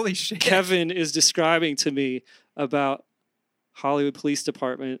that Holy shit. Kevin is describing to me about Hollywood Police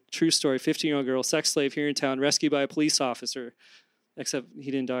Department. True story, 15-year-old girl, sex slave here in town, rescued by a police officer. Except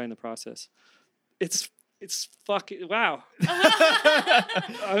he didn't die in the process. It's fucking, wow.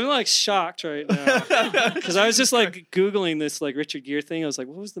 I'm like shocked right now. Because I was just like Googling this like Richard Gere thing. I was like,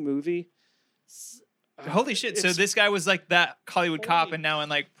 what was the movie? Holy shit. So It's- this guy was like that Hollywood cop Holy- and now in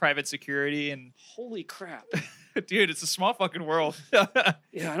like private security and Holy crap. dude, it's a small fucking world.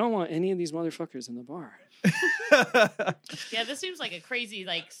 Yeah, I don't want any of these motherfuckers in the bar. Yeah, this seems like a crazy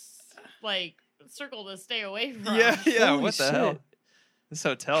like circle to stay away from. yeah, Holy what the shit. hell? This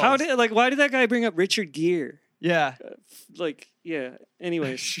hotel. Why did that guy bring up Richard Gere? Yeah.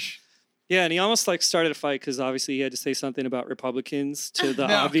 Anyways. Yeah, and he almost started a fight because obviously he had to say something about Republicans to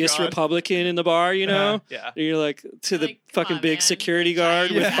the obvious God. Republican in the bar, you know? Yeah. And you're like, to the Like, come fucking on, big man. security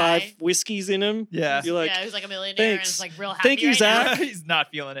Giant guard with guy. 5 whiskeys in him. Yeah. You're like, yeah, who's like a millionaire and thanks. is like real happy Thank you, right Zach. now. He's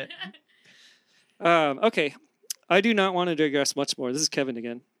not feeling it. Okay. I do not want to digress much more. This is Kevin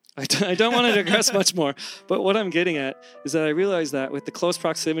again. I don't want to digress much more. But what I'm getting at is that I realized that with the close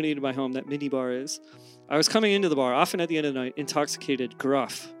proximity to my home that minibar is, I was coming into the bar, often at the end of the night, intoxicated,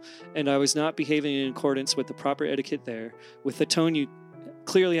 gruff, and I was not behaving in accordance with the proper etiquette there, with the tone you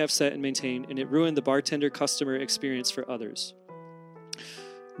clearly have set and maintained, and it ruined the bartender-customer experience for others.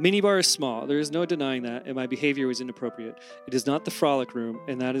 Minibar is small, there is no denying that, and my behavior was inappropriate. It is not the frolic room,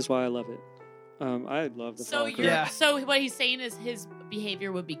 and that is why I love it. I love the So frolic you're room. Yeah. so what he's saying is his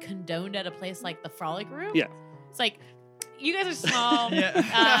behavior would be condoned at a place like the Frolic Room? Yeah. It's like, you guys are small.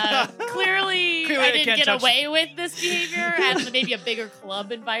 Yeah. Clearly, Clearly I I didn't can't get touch- away with this behavior at maybe a bigger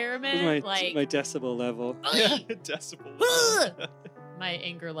club environment. My decibel level. Decibel. My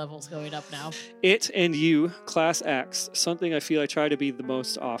anger level's going up now. It and you, class acts, something I feel I try to be the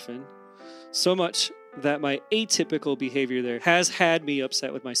most often. So much that my atypical behavior there has had me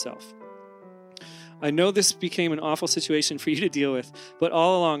upset with myself. I know this became an awful situation for you to deal with, but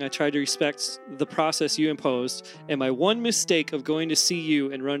all along I tried to respect the process you imposed, and my one mistake of going to see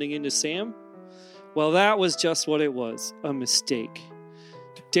you and running into Sam, well, that was just what it was, a mistake.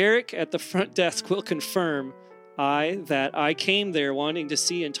 Derek at the front desk will confirm that I came there wanting to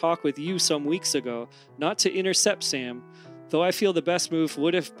see and talk with you some weeks ago, not to intercept Sam, though I feel the best move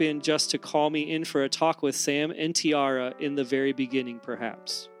would have been just to call me in for a talk with Sam and Tiara in the very beginning,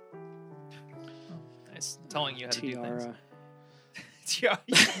 perhaps. Nice. Telling you how to do Tiara. things. Yeah.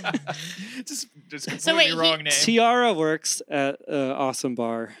 just completely So wait, wrong name. Tiara works at an awesome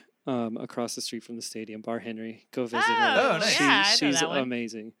bar across the street from the stadium, Bar Henry. Go visit her. Oh, nice. Yeah, I know She's that one.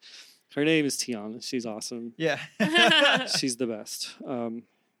 amazing. Her name is Tiana. She's awesome. Yeah. She's the best.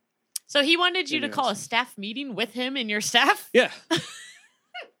 So he wanted you to Anyways. call a staff meeting with him and your staff? Yeah.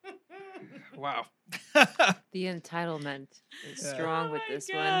 Wow. The entitlement is Yeah. strong with Oh my this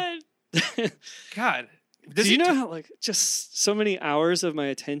one. God. God. Do you know how just so many hours of my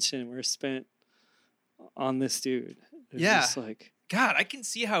attention were spent on this dude? It was Yeah. just like, God, I can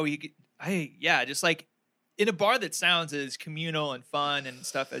see how he could, just like in a bar that sounds as communal and fun and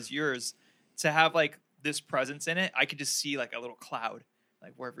stuff as yours, to have like this presence in it, I could just see like a little cloud,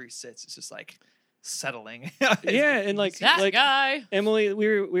 like wherever he sits, it's just like settling. yeah, and like That guy. Emily,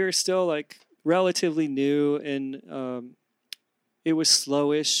 we were still like relatively new, and it was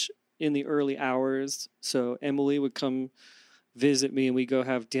slowish in the early hours. So Emily would come visit me, and we go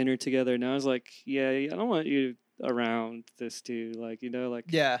have dinner together. And I was like, "Yeah, I don't want you around this dude. Like, like,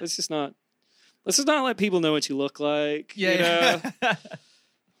 Yeah. let's just not let people know what you look like. Yeah. you know? Yeah.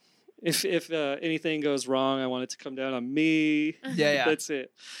 If anything goes wrong, I want it to come down on me. Yeah. That's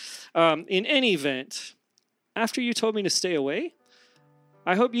it. In any event, after you told me to stay away,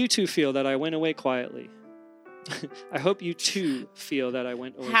 I hope you two feel that I went away quietly. I hope you too feel that I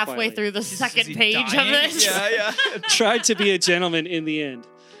went away Halfway quietly. through the Is second he page dying? of this. Yeah. Tried to be a gentleman in the end.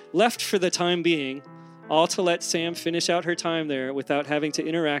 Left for the time being, all to let Sam finish out her time there without having to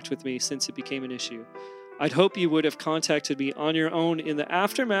interact with me since it became an issue. I'd hope you would have contacted me on your own in the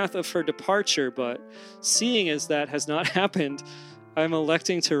aftermath of her departure, but seeing as that has not happened, I'm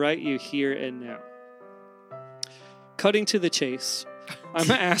electing to write you here and now. Cutting to the chase, I'm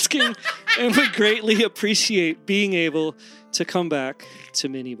asking and would greatly appreciate being able to come back to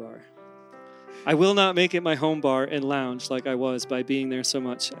Minibar. I will not make it my home bar and lounge like I was by being there so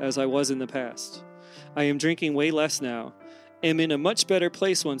much as I was in the past. I am drinking way less now, am in a much better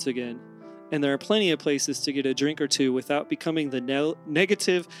place once again, and there are plenty of places to get a drink or two without becoming the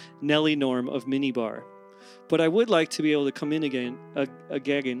negative Nelly norm of minibar. But I would like to be able to come in again,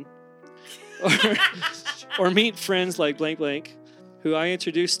 again, or meet friends like blank blank, who I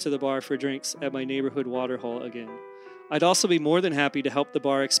introduced to the bar for drinks at my neighborhood waterhole again. I'd also be more than happy to help the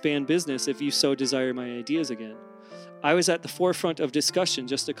bar expand business if you so desire my ideas again. I was at the forefront of discussion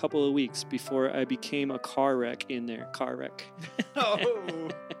just a couple of weeks before I became a car wreck in there. Car wreck. Oh,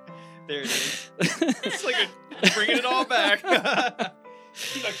 there it is. It's like bringing it all back.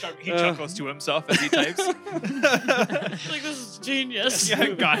 He chuckles to himself as he types. Like, this is genius. Yeah,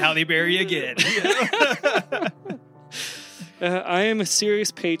 got Halle Berry again. I am a serious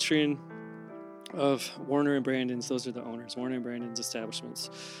patron of Warner and Brandon's. Those are the owners. Warner and Brandon's establishments.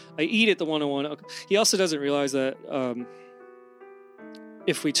 I eat at the 101. He also doesn't realize that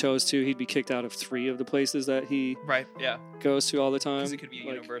if we chose to, he'd be kicked out of 3 of the places that he Right. Yeah. goes to all the time. Because it could be a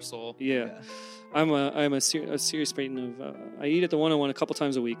Like, universal. yeah. I'm a serious patron of. I eat at the 101 a couple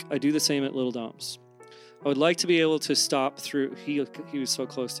times a week. I do the same at Little Dom's. I would like to be able to stop through. He was so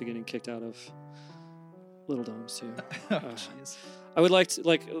close to getting kicked out of Little Dom's too. Oh, jeez. I would like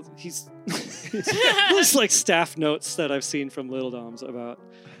to he's there's like staff notes that I've seen from Little Dom's about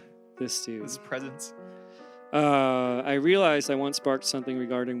this dude. His presence. I realized I once barked something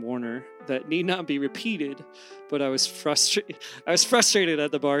regarding Warner that need not be repeated, but I was frustrated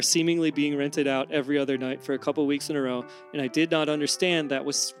at the bar seemingly being rented out every other night for a couple weeks in a row, and I did not understand that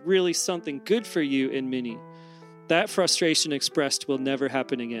was really something good for you and Minnie. That frustration expressed will never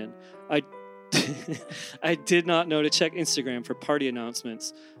happen again. I did not know to check Instagram for party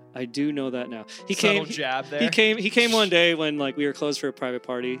announcements. I do know that now. Subtle jab there. He came one day when like we were closed for a private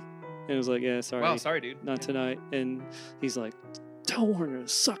party. And it was like, yeah, sorry. Wow, sorry, dude. Not tonight. And he's like, tell Warner to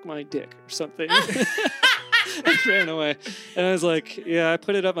suck my dick or something. And ran away. And I was like, yeah, I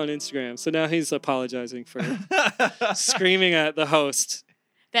put it up on Instagram. So now he's apologizing for screaming at the host.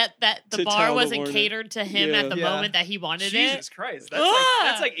 That the To bar tell the wasn't Warner. catered to him Yeah. at the Yeah. moment that he wanted Jesus it. Christ. Ah!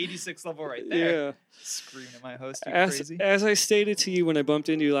 That's like 86 level right there. Yeah. Screaming at my host, you As crazy. I stated to you when I bumped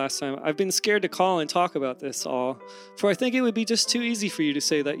into you last time, I've been scared to call and talk about this all, for I think it would be just too easy for you to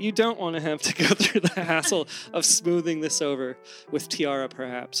say that you don't want to have to go through the hassle of smoothing this over with Tiara,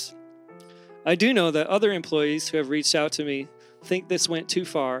 perhaps. I do know that other employees who have reached out to me think this went too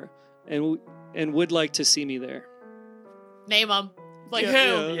far and would like to see me there. Name him. Like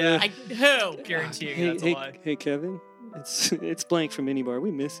Yeah, who? yeah. Who? Guaranteeing Hey, that's a hey, lie. hey, Kevin, it's blank from Minibar.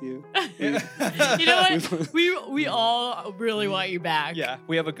 We miss you. You know what? We all really want you back. Yeah,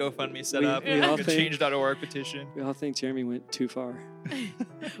 we have a GoFundMe set We- up. we We all have a think- change.org petition. We all think Jeremy went too far.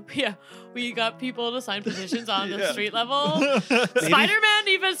 Yeah. We got people to sign petitions on the Yeah. street level. Spider-Man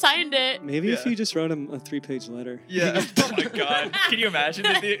even signed it. Maybe if Yeah. you just wrote him a 3-page letter. Yeah. Oh my God. Can you imagine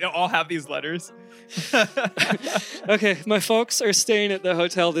that they all have these letters? Okay, my folks are staying at the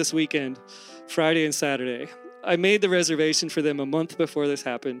hotel this weekend, Friday and Saturday. I made the reservation for them a month before this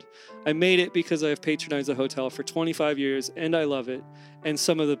happened. I made it because I have patronized the hotel for 25 years and I love it, and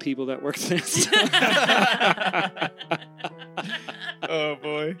some of the people that work there. Oh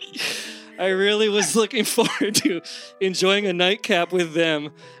boy. I really was looking forward to enjoying a nightcap with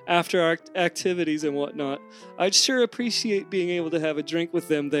them after our activities and whatnot. I'd sure appreciate being able to have a drink with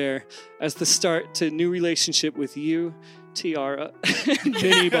them there as the start to a new relationship with you, Tiara, and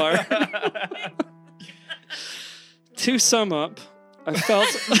Minibar. To sum up, I felt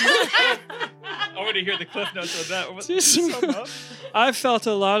I want to hear the cliff notes of that. What- Just- sum up. I felt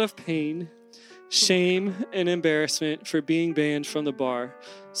a lot of pain, shame, and embarrassment for being banned from the bar,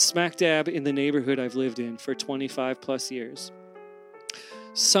 smack dab in the neighborhood I've lived in for 25 plus years.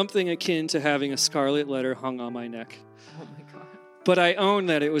 Something akin to having a scarlet letter hung on my neck. Oh my god. But I own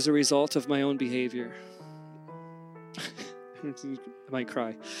that it was a result of my own behavior. I might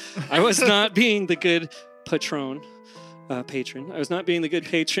cry. I was not being the good patron. I was not being the good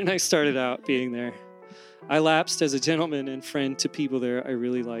patron I started out being there. I lapsed as a gentleman and friend to people there I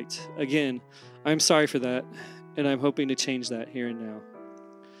really liked. Again, I'm sorry for that, and I'm hoping to change that here and now.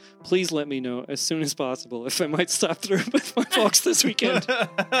 Please let me know as soon as possible if I might stop through with my folks this weekend.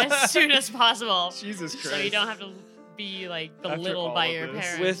 As soon as possible. Jesus Christ. So you don't have to be like After belittled all by of your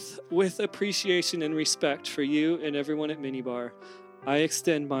this. parents. With appreciation and respect for you and everyone at Minibar, I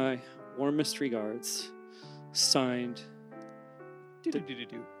extend my warmest regards. Signed,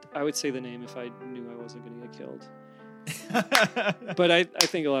 Do-do-do-do-do. I would say the name if I knew I wasn't going to get killed. But I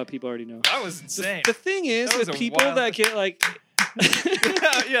think a lot of people already know. That was insane. The thing is, That was with a people wild- that get like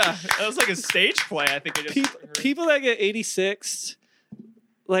Yeah, that was like a stage play. I think I just heard. people that get 86,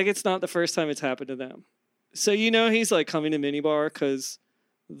 like it's not the first time it's happened to them. So you know he's like coming to Minibar because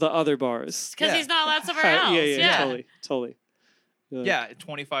the other bars. Because Yeah. he's not allowed somewhere Yeah, else. yeah, totally. Yeah,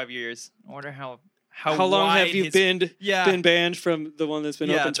 25 years. I wonder how How long have wide you his- been Yeah, banned from the one that's been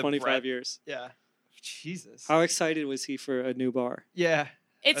Yeah, open the 25 breadth. years? yeah. Jesus. How excited was he for a new bar? Yeah.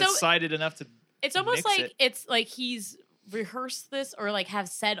 It's o- excited enough to. it's almost mix like it. it's like he's rehearsed this or like have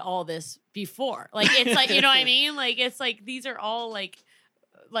said all this before. Like it's like, you know what I mean? Like it's like these are all like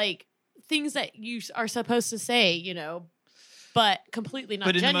things that you are supposed to say, you know, but completely not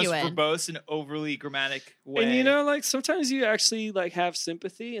But in genuine. the most verbose and overly grammatic way. And you know, like sometimes you actually like have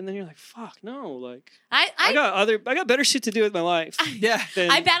sympathy, and then you're like, "Fuck, no!" Like I I got better shit to do with my life. Yeah. Than,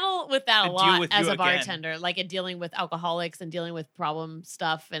 I battle with that a And deal lot with as you a again. bartender, like in dealing with alcoholics and dealing with problem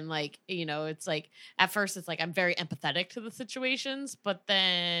stuff. And like, you know, it's like at first it's like I'm very empathetic to the situations, but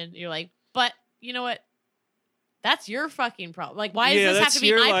then you're like, but you know what? That's your fucking problem. Like, why does Yeah, this have that's to be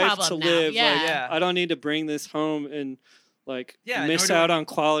your my life problem to now? live. Yeah. Like, Yeah. I don't need to bring this home and like Yeah, miss nor do out I- on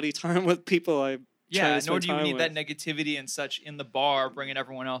quality time with people I try Yeah, to nor spend do you time need with. that negativity and such in the bar, bringing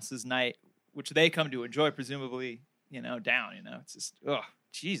everyone else's night, which they come to enjoy, presumably, down. It's just, oh,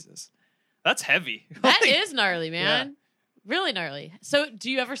 Jesus, that's heavy. That Like, is gnarly, man. Really gnarly. So, do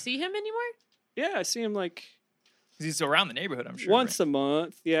you ever see him anymore? Yeah, I see him like 'cause he's around the neighborhood, I'm sure. once a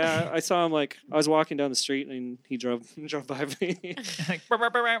month. Yeah, I saw him like I was walking down the street and he drove by me, right? Like, "Bow, bow,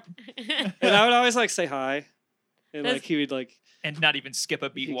 bow, bow," and I would always like say hi, and That's- like he would like and not even skip a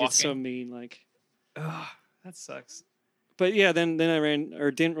beat he walking. gets so mean like. Ugh, that sucks. But yeah, then I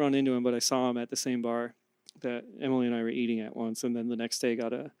didn't run into him, but I saw him at the same bar that Emily and I were eating at once, and then the next day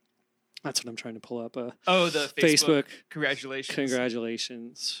got that's what I'm trying to pull up Oh, the Facebook Congratulations.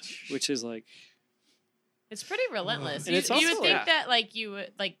 congratulations, which is like It's pretty relentless. And You, it's you would also- think yeah. that like you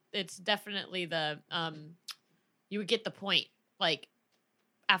would like it's definitely the you would get the point like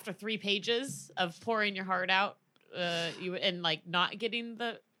after 3 pages of pouring your heart out you and like not getting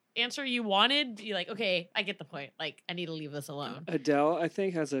the answer you wanted. You're like, okay, I get the point. Like, I need to leave this alone. Adele. I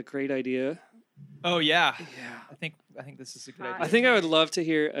think has a great idea. Oh yeah, Yeah, I think this is a good Hot. idea. I think I would love to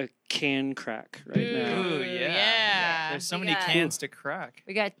hear a can crack right Ooh. now. Ooh, yeah. Yeah. There's so We many got- cans to crack.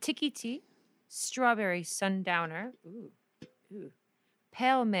 We got Tiki Tea, Strawberry Sundowner,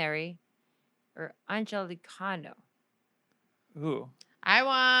 Pale Mary, or Angelicano. Ooh. I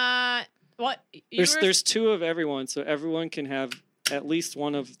want what you were- There's 2 of everyone, so everyone can have at least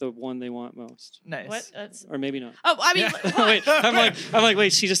one of the one they want most, Nice. what that's or maybe not. oh I mean Yeah. what? wait, I'm like,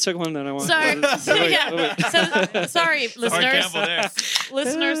 wait, she just took one that I want. Sorry. Wait, Yeah. wait. So sorry, Hard listeners. gamble there.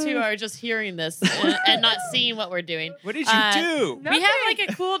 Listeners who are just hearing this and not seeing what we're doing. What did you do? No. We have like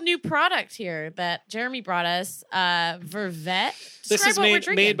a cool new product here that Jeremy brought us. Vervet. This Describe is what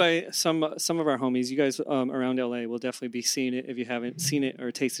we're made drinking. by some of our homies. You guys around LA will definitely be seeing it if you haven't seen it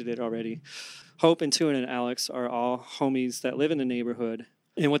or tasted it already. Hope and Tuna and Alex are all homies that live in the neighborhood,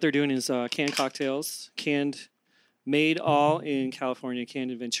 and what they're doing is canned cocktails, made all in California, canned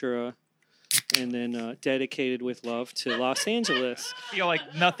in Ventura, and then dedicated with love to Los Angeles. I feel like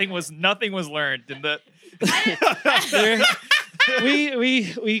nothing was learned in the. They're-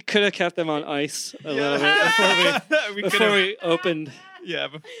 we could have kept them on ice a little bit we before we opened. Yeah.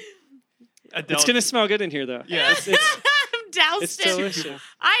 Adele, It's gonna smell good in here though. Yeah. it's I'm doused it's in. delicious.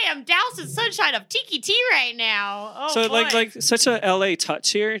 I am doused in sunshine of tiki tea right now. Oh, So boy. like such a LA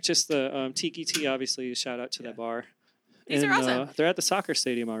touch here. Just the tiki tea, obviously. Shout out to that bar. These are awesome. They're at the soccer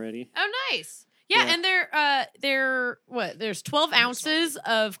stadium already. Oh, nice. Yeah, Yeah. and they're what? There's 12 ounces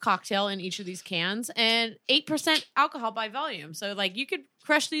of cocktail in each of these cans, and 8% alcohol by volume. So like you could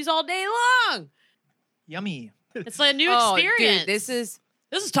crush these all day long. Yummy. It's like a new Oh, experience. dude, this is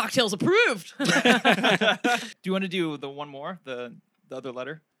cocktails approved. Do you want to do the one more, the other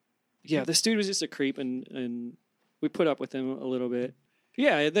letter? Yeah, this dude was just a creep, and we put up with him a little bit.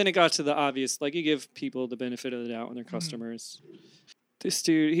 Yeah, then it got to the obvious. Like you give people the benefit of the doubt when they're customers. This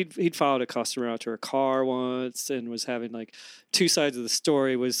dude, he'd followed a customer out to her car once and was having like 2 sides of the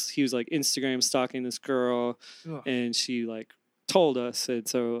story. He was like Instagram stalking this girl, Ugh. and she like told us, and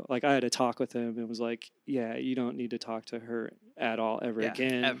so like I had to talk with him and was like, yeah, you don't need to talk to her at all ever Yeah,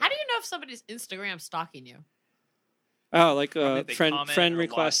 again. ever. How do you know if somebody's Instagram stalking you? Oh, like Probably they friend comment friend or like,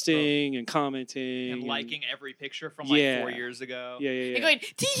 requesting and commenting And liking every picture from like Yeah. 4 years ago. Yeah, yeah, You're yeah. going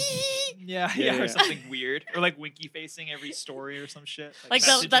tee, Yeah, Yeah, or yeah. something weird, or like winky facing every story or some shit. like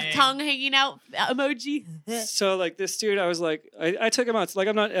the messaging. tongue hanging out emoji. So like this dude, I was like, I took him out. Like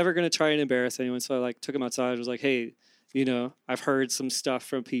I'm not ever gonna try and embarrass anyone. So I like took him outside. I was like, hey, I've heard some stuff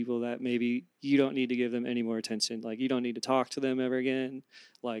from people that maybe you don't need to give them any more attention. Like you don't need to talk to them ever again.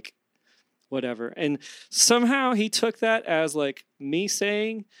 Like whatever. And somehow he took that as like me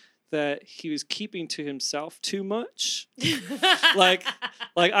saying that he was keeping to himself too much. Like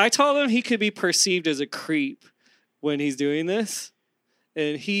I told him he could be perceived as a creep when he's doing this,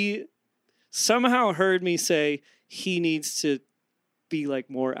 and he somehow heard me say he needs to be like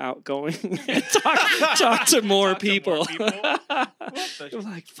more outgoing and talk to more Talk to people. more people? the I'm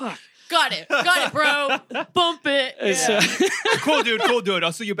like, fuck. Got it, bro. Bump it. And so- cool dude.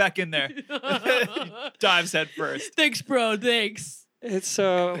 I'll see you back in there. Dives head first. Thanks, bro. Thanks. and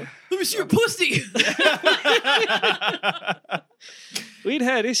so Let me see your pussy. we'd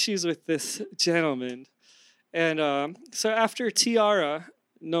had issues with this gentleman, and so after Tiara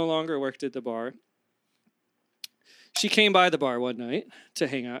no longer worked at the bar, she came by the bar one night to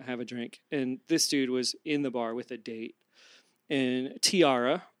hang out, have a drink, and this dude was in the bar with a date. And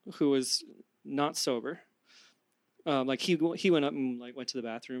Tiara, who was not sober, like he went up and like went to the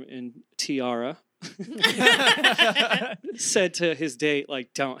bathroom, and Tiara said to his date,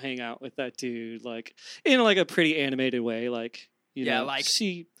 like, don't hang out with that dude, like, in like a pretty animated way, like, you Yeah, know, like-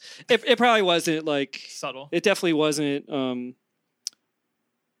 it probably wasn't like, Subtle. it definitely wasn't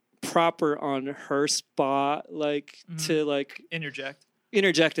proper on her spot, like, Mhm. to like Interject.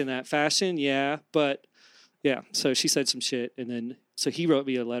 interject in that fashion, yeah, but yeah, so she said some shit, and then so he wrote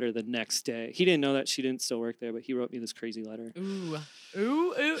me a letter the next day. He didn't know that she didn't still work there, but he wrote me this crazy letter. Ooh,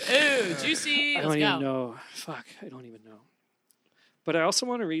 juicy. I Let's don't go. even know. Fuck, I don't even know. But I also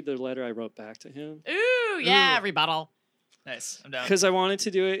want to read the letter I wrote back to him Ooh, yeah, Ooh. rebuttal. Nice. I'm down. because I wanted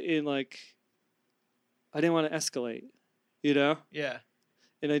to do it in like, I didn't want to escalate, you know. Yeah.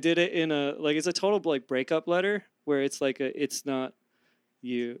 And I did it in a like it's a total like breakup letter where it's like it's not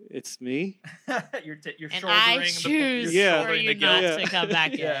you, it's me. you're And shouldering I the choose Yeah. for shouldering you the not guilt. Yeah. to come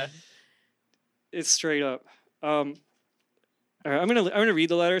back in. Yeah. It's straight up. All right, I'm gonna read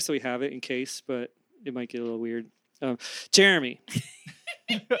the letter so we have it in case, but it might get a little weird. Jeremy.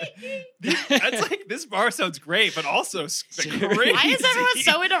 That's like this bar sounds great, but also Jeremy. crazy. Why is everyone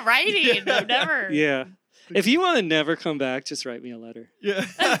so into writing? I've never. Yeah. If you want to never come back, just write me a letter. Yeah.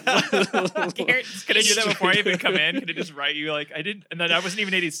 Garrett's Can I do that before I even Straight come up. in? Can I just write you like I didn't, and then I wasn't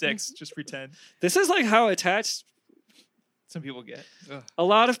even 86. Just pretend. This is like how attached Some people get. Ugh. a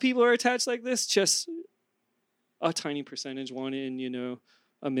lot of people are attached like this. Just a tiny percentage, 1 in, you know,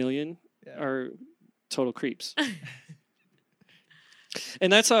 a million, Yeah. are total creeps.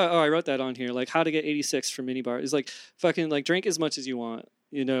 And that's how I wrote that on here. Like how to get 86 from minibar is like fucking like drink as much as you want.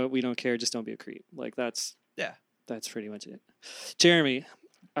 You know, we don't care. Just don't be a creep. Like that's pretty much it. Jeremy,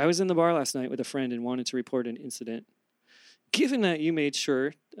 I was in the bar last night with a friend and wanted to report an incident. Given that you made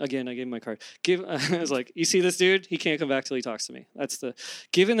sure, again, I gave him my card. I was like, you see this dude? He can't come back till he talks to me.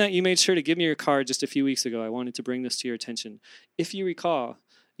 Given that you made sure to give me your card just a few weeks ago, I wanted to bring this to your attention. If you recall,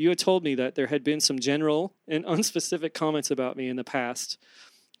 you had told me that there had been some general and unspecific comments about me in the past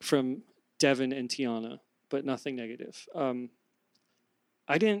from Devin and Tiana, but nothing negative.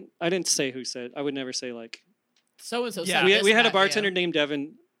 I didn't say who said. I would never say like. So and so. Yeah. We had a bartender named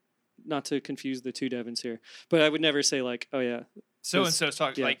Devin, not to confuse the two Devins here, but I would never say like, oh yeah, So and so's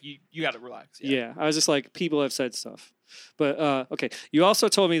talking yeah. like you got to relax. yeah. I was just like, people have said stuff. But okay, you also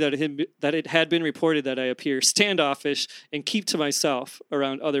told me that it had been reported that I appear standoffish and keep to myself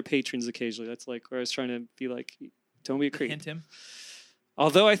around other patrons occasionally. That's like where I was trying to be like, don't be a creep. Hint him.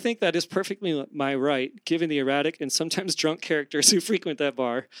 Although I think that is perfectly my right, given the erratic and sometimes drunk characters who frequent that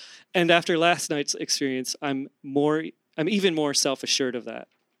bar, and after last night's experience, I'm even more self-assured of that.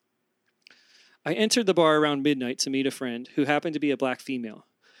 I entered the bar around midnight to meet a friend who happened to be a black female.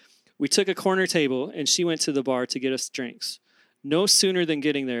 We took a corner table, and she went to the bar to get us drinks. No sooner than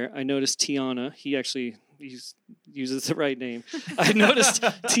getting there, I noticed Tiana. He actually uses the right name. I noticed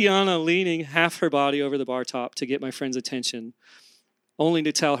Tiana leaning half her body over the bar top to get my friend's attention, only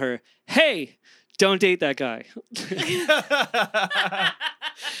to tell her, "Hey, don't date that guy."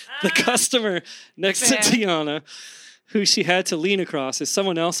 The customer next Fair. to Tiana, who she had to lean across, is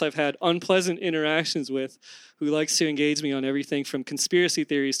someone else I've had unpleasant interactions with, who likes to engage me on everything from conspiracy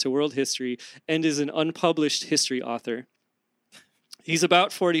theories to world history, and is an unpublished history author. He's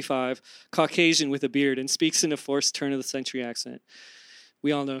about 45, Caucasian with a beard, and speaks in a forced turn-of-the-century accent.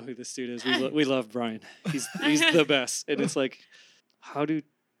 We all know who this dude is. We love Brian. He's the best. And it's like, how do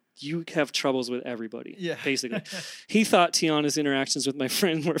you have troubles with everybody? Yeah. Basically. He thought Tiana's interactions with my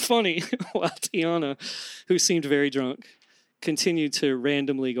friend were funny, while Tiana, who seemed very drunk, continued to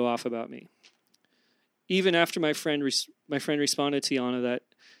randomly go off about me. Even after my friend responded to Tiana that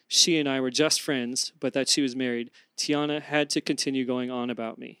she and I were just friends, but that she was married, Tiana had to continue going on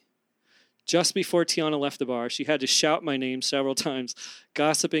about me. Just before Tiana left the bar, she had to shout my name several times,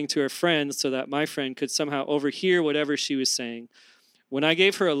 gossiping to her friends so that my friend could somehow overhear whatever she was saying. When I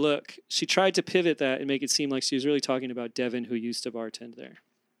gave her a look, she tried to pivot that and make it seem like she was really talking about Devin, who used to bartend there.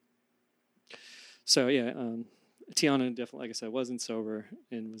 So, yeah, Tiana definitely, like I said, wasn't sober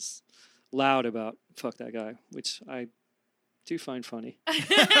and was loud about fuck that guy, which I do find funny.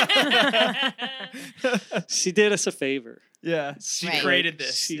 She did us a favor. Yeah. She Right. created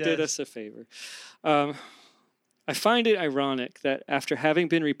this. She Yes. did us a favor. I find it ironic that after having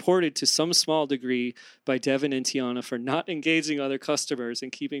been reported to some small degree by Devin and Tiana for not engaging other customers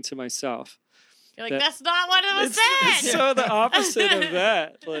and keeping to myself, You're like, That- that's not what it was it's said. so the opposite of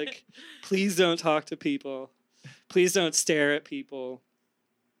that. Like, please don't talk to people. Please don't stare at people.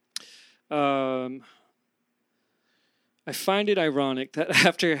 I find it ironic that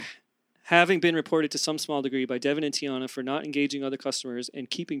after having been reported to some small degree by Devin and Tiana for not engaging other customers and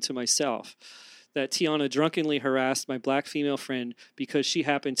keeping to myself, that Tiana drunkenly harassed my black female friend because she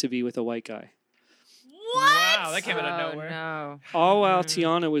happened to be with a white guy. Wow, that came out of Oh, nowhere. no. All while Mm.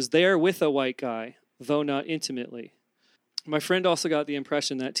 Tiana was there with a white guy, though not intimately. My friend also got the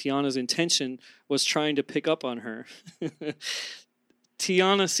impression that Tiana's intention was trying to pick up on her.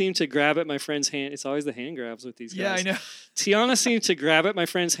 Tiana seemed to grab at my friend's hand. It's always the hand grabs with these guys. Yeah, I know. Tiana seemed to grab at my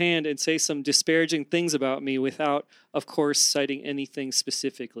friend's hand and say some disparaging things about me without, of course, citing anything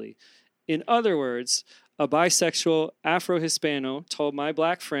specifically. In other words, a bisexual Afro-Hispano told my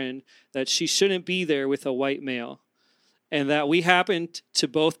black friend that she shouldn't be there with a white male and that we happened to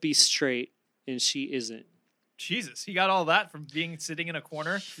both be straight and she isn't. Jesus, he got all that from sitting in a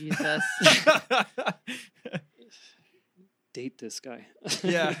corner. Jesus. Date this guy.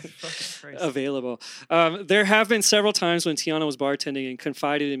 Yeah, fucking Christ. Available. There have been several times when Tiana was bartending and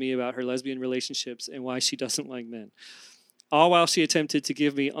confided in me about her lesbian relationships and why she doesn't like men. All while she attempted to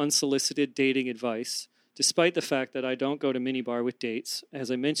give me unsolicited dating advice, despite the fact that I don't go to minibar with dates, as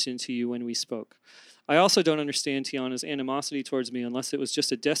I mentioned to you when we spoke. I also don't understand Tiana's animosity towards me unless it was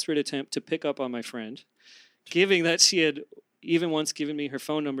just a desperate attempt to pick up on my friend, given that she had even once given me her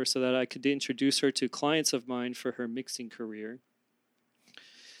phone number so that I could introduce her to clients of mine for her mixing career.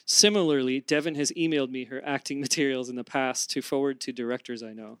 Similarly, Devin has emailed me her acting materials in the past to forward to directors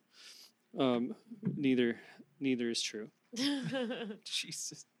I know. Neither is true.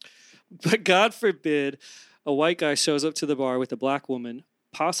 Jesus. But God forbid a white guy shows up to the bar with a black woman,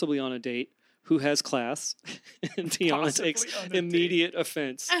 possibly on a date, who has class, and Tiana Possibly takes on a date. immediate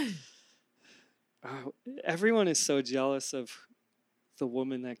offense. Oh, everyone is so jealous of the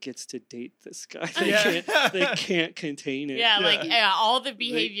woman that gets to date this guy. Yeah. They can't contain it. Yeah, like Yeah. all the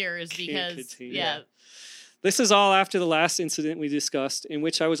behavior is can't because contain it. yeah. This is all after the last incident we discussed, in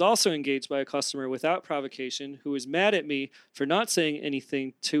which I was also engaged by a customer without provocation who was mad at me for not saying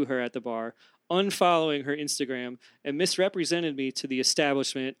anything to her at the bar, unfollowing her Instagram, and misrepresented me to the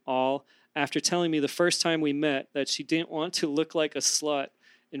establishment, all after telling me the first time we met that she didn't want to look like a slut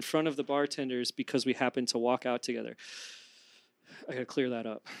in front of the bartenders because we happened to walk out together. I gotta clear that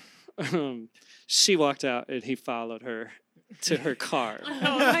up. She walked out and he followed her to her car.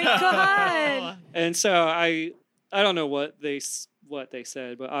 Oh my God. And so I don't know what they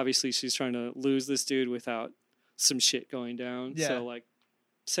said, but obviously she's trying to lose this dude without some shit going down. Yeah. So like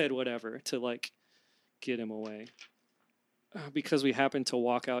said whatever to like get him away. Because we happened to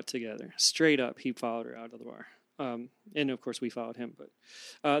walk out together. Straight up, he followed her out of the bar. And of course we followed him.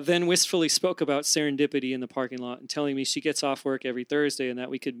 But then wistfully spoke about serendipity in the parking lot and telling me she gets off work every Thursday and that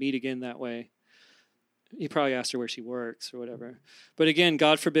we could meet again that way. He probably asked her where she works or whatever. But again,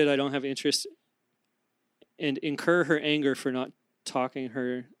 God forbid I don't have interest and incur her anger for not talking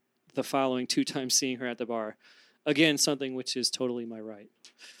her the following 2 times seeing her at the bar. Again, something which is totally my right.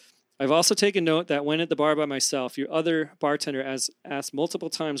 I've also taken note that when at the bar by myself, your other bartender has asked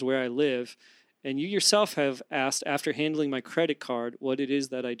multiple times where I live, and you yourself have asked after handling my credit card what it is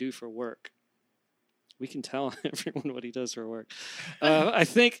that I do for work. We can tell everyone what he does for work. I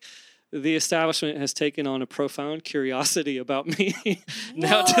think the establishment has taken on a profound curiosity about me,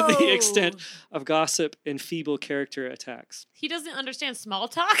 now to the Whoa. extent of gossip and feeble character attacks. He doesn't understand small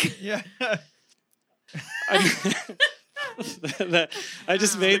talk. Yeah. I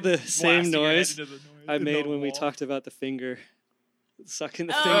just made the same Blasting your head noise into the I the made when we wall. talked about the finger. Sucking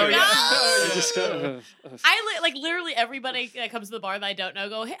the Oh, finger. no. I just go, Like literally everybody that comes to the bar that I don't know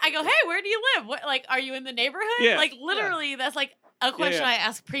go. Hey, I go. Hey, where do you live? What like are you in the neighborhood? Yeah. Like literally, that's like a question yeah. I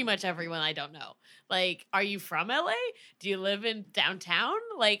ask pretty much everyone I don't know. Like, are you from LA? Do you live in downtown?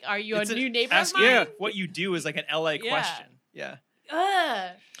 Like, are you It's a new neighbor of asking mine? Yeah. what you do is like an LA Yeah. question. Yeah.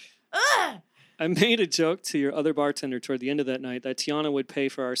 Ugh. I made a joke to your other bartender toward the end of that night that Tiana would pay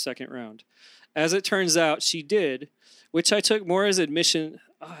for our second round. As it turns out, she did, which I took more as admission.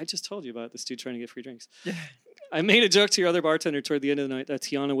 Oh, I just told you about this dude trying to get free drinks. Yeah. I made a joke to your other bartender toward the end of the night that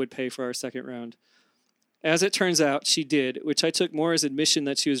Tiana would pay for our second round. As it turns out, she did, which I took more as admission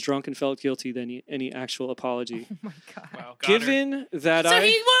that she was drunk and felt guilty than any actual apology. Oh my God. Wow. got her. Given that So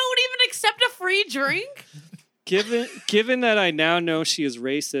he won't even accept a free drink. Given that I now know she is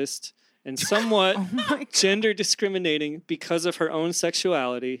racist and somewhat Oh my God. gender discriminating because of her own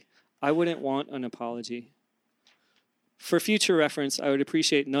sexuality, I wouldn't want an apology. For future reference, I would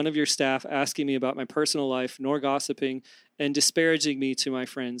appreciate none of your staff asking me about my personal life, nor gossiping and disparaging me to my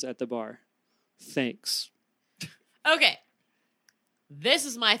friends at the bar. Thanks. Okay. This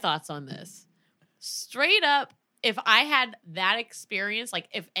is my thoughts on this. Straight up, if I had that experience, like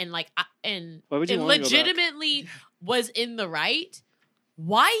if and like and Why would you and wanna go back? legitimately was in the right,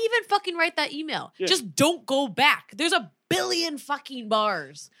 why even fucking write that email? Yeah. Just don't go back. There's a billion fucking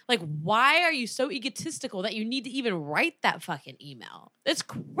bars. Like, why are you so egotistical that you need to even write that fucking email? It's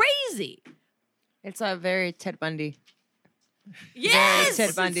crazy. It's a very Ted Bundy. Yes, Very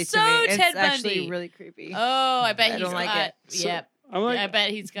Ted Bundy it's to so me. It's Ted actually Bundy. really creepy. Oh, I bet I he's don't like got. it. So- Yep. I'm like, I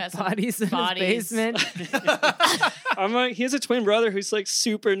bet he's got some Bodies in bodies. his basement. I'm like, he has a twin brother who's like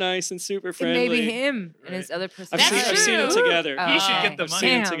super nice and super It friendly. may be him and his other I've That's seen, I've seen them true. together. Oh. He should get the I've money. seen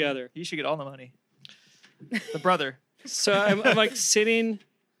them Damn. together. He should get all the money. The brother. So I'm like sitting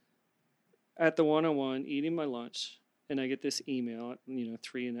at the 101 eating my lunch, and I get this email at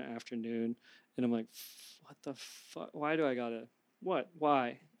 3 in the afternoon, and I'm like, what the fuck? Why do I gotta? What?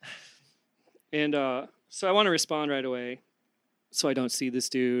 Why? And so I want to respond right away, so I don't see this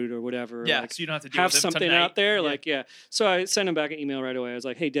dude or whatever. Yeah, like, so you don't have to deal have with him something tonight. out there. Yeah. Like, yeah. So I sent him back an email right away. I was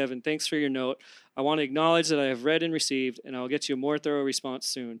like, hey, Devin, thanks for your note. I want to acknowledge that I have read and received, and I will get you a more thorough response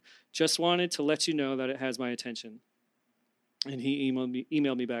soon. Just wanted to let you know that it has my attention. And he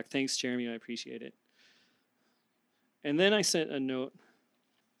emailed me back, thanks, Jeremy, I appreciate it. And then I sent a note.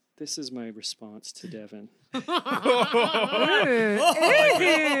 This is my response to Devin. I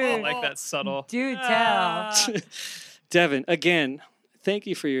like that subtle. Do tell. Devin, again, thank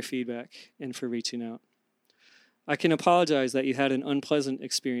you for your feedback and for reaching out. I can apologize that you had an unpleasant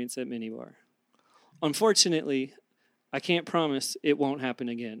experience at Minibar. Unfortunately, I can't promise it won't happen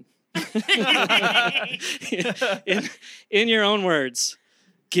again. in your own words,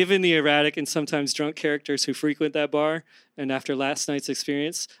 given the erratic and sometimes drunk characters who frequent that bar, and after last night's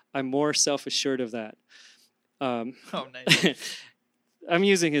experience, I'm more self-assured of that. Oh, nice. I'm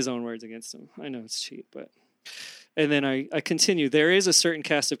using his own words against him. I know it's cheap, but... And then I continue. There is a certain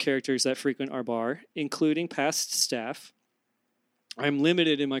cast of characters that frequent our bar, including past staff. I'm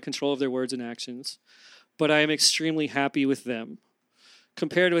limited in my control of their words and actions, but I am extremely happy with them.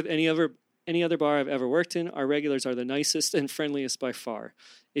 Compared with any other bar I've ever worked in, our regulars are the nicest and friendliest by far.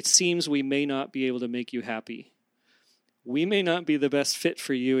 It seems we may not be able to make you happy. We may not be the best fit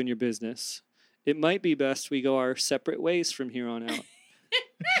for you and your business. It might be best we go our separate ways from here on out.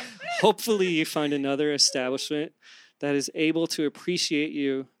 Hopefully you find another establishment that is able to appreciate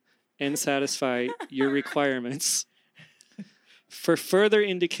you and satisfy your requirements. For further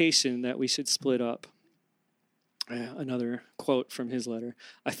indication that we should split up, another quote from his letter,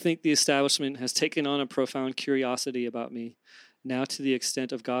 I think the establishment has taken on a profound curiosity about me, now to the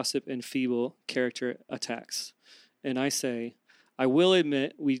extent of gossip and feeble character attacks. And I say, I will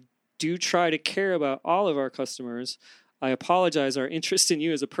admit we do try to care about all of our customers. I apologize our interest in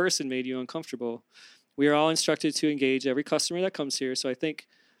you as a person made you uncomfortable. We are all instructed to engage every customer that comes here, so I think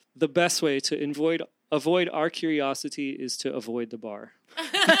the best way to avoid our curiosity is to avoid the bar.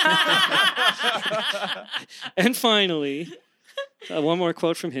 And finally, one more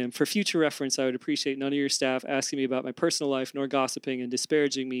quote from him. For future reference, I would appreciate none of your staff asking me about my personal life nor gossiping and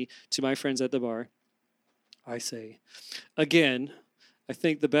disparaging me to my friends at the bar. I say, again, I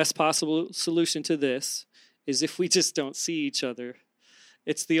think the best possible solution to this is if we just don't see each other.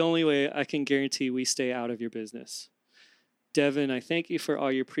 It's the only way I can guarantee we stay out of your business. Devin, I thank you for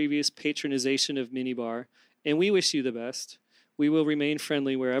all your previous patronization of Minibar, and we wish you the best. We will remain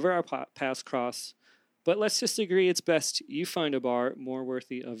friendly wherever our paths cross, but let's just agree it's best you find a bar more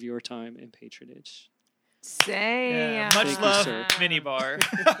worthy of your time and patronage. Damn. Yeah, Thank much you, love, sir. Minibar.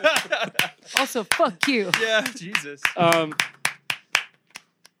 Also, fuck you. Yeah, Jesus.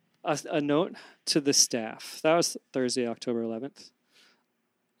 A note to the staff. That was Thursday, October 11th.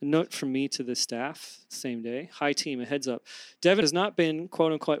 A note from me to the staff, same day. Hi, team, a heads up. Devin has not been,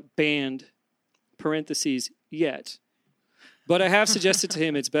 quote-unquote, banned, parentheses, yet. But I have suggested to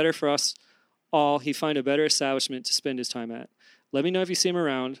him it's better for us all he find a better establishment to spend his time at. Let me know if you see him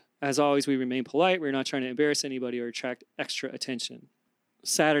around. As always, we remain polite. We're not trying to embarrass anybody or attract extra attention.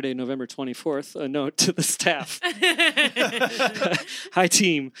 Saturday, November 24th, a note to the staff. Hi,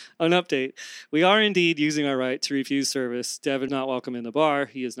 team. An update. We are indeed using our right to refuse service. Devin is not welcome in the bar.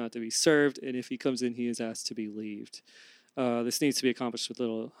 He is not to be served. And if he comes in, he is asked to be leaved. This needs to be accomplished with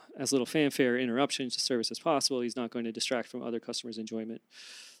as little fanfare or interruption to service as possible. He's not going to distract from other customers' enjoyment.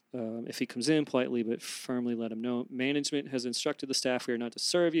 If he comes in, politely but firmly let him know. Management has instructed the staff we are not to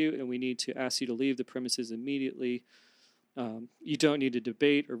serve you, and we need to ask you to leave the premises immediately. You don't need to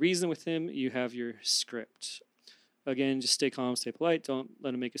debate or reason with him. You have your script. Again, just stay calm, stay polite. Don't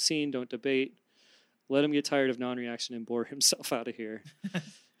let him make a scene. Don't debate. Let him get tired of non-reaction and bore himself out of here.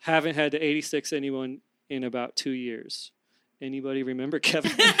 Haven't had to 86 anyone in about 2 years. Anybody remember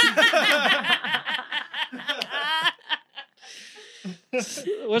Kevin?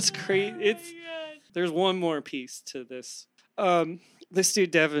 What's crazy? There's one more piece to this. This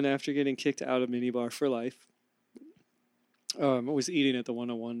dude Devin, after getting kicked out of Minibar for life, was eating at the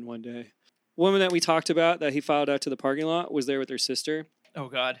 101 one day. Woman that we talked about that he filed out to the parking lot was there with her sister. Oh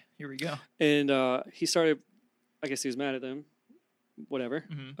God, here we go. And he started, I guess he was mad at them, whatever.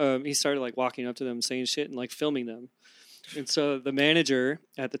 Mhm. He started like walking up to them, saying shit and like filming them. And so the manager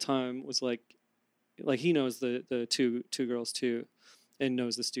at the time was like he knows the two girls too, and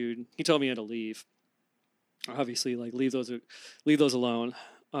knows this dude. He told me he had to leave. Obviously, like leave those alone.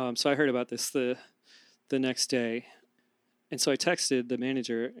 So I heard about this the next day, and so I texted the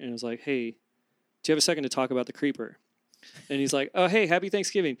manager and I was like, "Hey, do you have a second to talk about the creeper?" And he's like, "Oh, hey, happy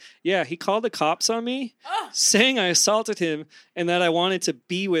Thanksgiving. Yeah, he called the cops on me, saying I assaulted him and that I wanted to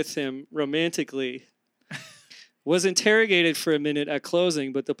be with him romantically. Was interrogated for a minute at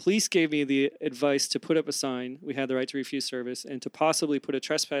closing, but the police gave me the advice to put up a sign, we had the right to refuse service, and to possibly put a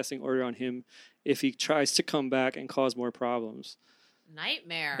trespassing order on him if he tries to come back and cause more problems."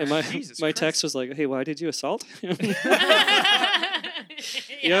 Nightmare. And my Jesus my Christ. text was like, "Hey, why did you assault him?"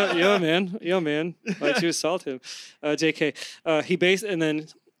 Yeah. Yo, man, why'd you assault him? JK. And then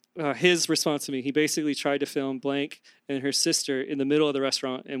his response to me, he basically tried to film Blank and her sister in the middle of the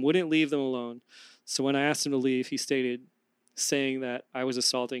restaurant and wouldn't leave them alone. So when I asked him to leave, he stated, saying that I was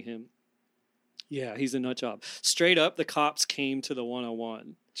assaulting him. Yeah, he's a nut job. Straight up, the cops came to the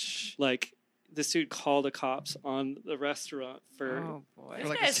 101. Like, this dude called the cops on the restaurant for Oh boy. This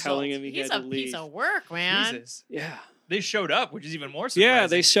Like guy's telling so- him he he's had a to piece leave. of work, man. Jesus. yeah. They showed up, which is even more surprising. Yeah,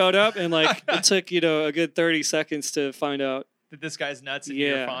 they showed up and like it took, a good 30 seconds to find out. that this guy's nuts and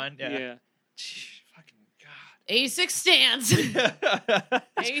you're Yeah. fine. Yeah. Yeah. Fucking 86 stands. God. That's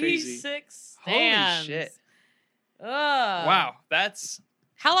crazy. 86 Holy stands. shit. Ugh. Wow, that's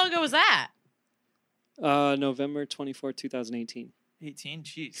How long ago was that? November 24, 2018. 18.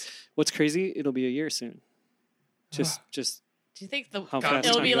 Jeez. What's crazy? It'll be a year soon. Just Do you think the how God, fast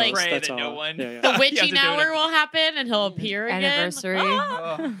it'll time be goes. like Pray That's that no all. one- Yeah, yeah. the You have to witching do it. hour will happen and he'll appear again? Anniversary.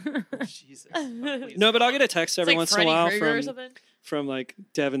 Ah! Oh, Jesus. Oh, please. No, but I'll get a text It's every like once Freddy in a while Krueger or something. from like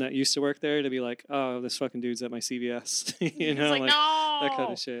Devin that used to work there to be like, "Oh, this fucking dude's at my CVS," It's like, no. that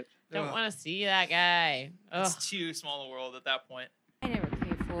kind of shit. Don't Ugh. want to see that guy. Ugh. It's too small a world at that point. I never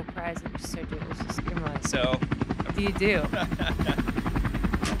paid full price and just started doing it. It's just I'm like, So. what do you do?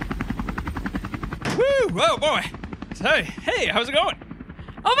 Woo! Oh boy. Hey, how's it going?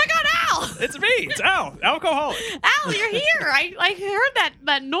 Oh my God, Al! It's me. It's Al, alcoholic. Al, you're here. I heard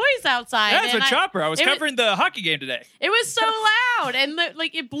that noise outside. That's a and chopper. I was it was- covering the hockey game today. It was so loud, and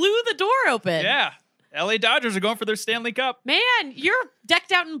it blew the door open. Yeah. LA Dodgers are going for their Stanley Cup. Man, you're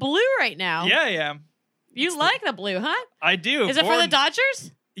decked out in blue right now. Yeah, I am. You like the blue, huh? I do. Is it for the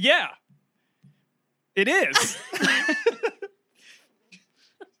Dodgers? Yeah. It is.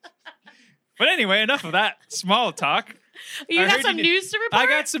 But anyway, enough of that small talk. You I got heard some you- news to report? I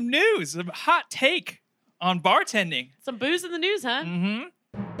got some news, a hot take on bartending. some booze in the news, huh?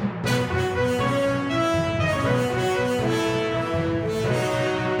 Mm-hmm.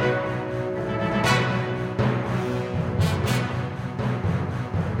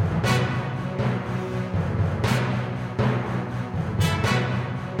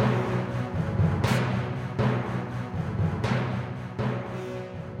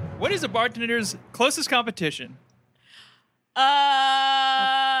 What is a bartender's closest competition?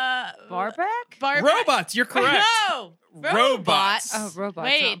 Barback? Robots, you're correct. No, Robots. Oh, robots.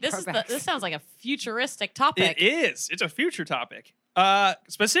 Wait, not this is barbacks. this sounds like a futuristic topic. It is. It's a future topic.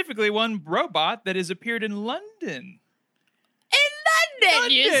 Specifically, one robot that has appeared in London. In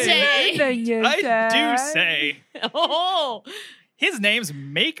London, you London. say? I do say. Oh, His name's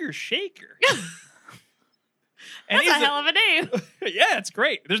Maker Shaker. And that's a he's hell of a name. yeah, it's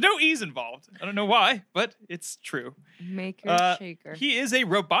great. There's no E's involved. I don't know why, but it's true. Maker shaker. He is a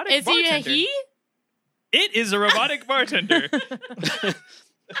robotic Is he a bartender. he? It is a robotic bartender.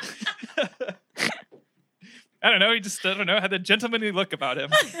 I don't know. He just, I don't know, had a gentlemanly look about him.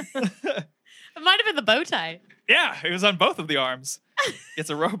 It might have been the bow tie. Yeah, it was on both of the arms. It's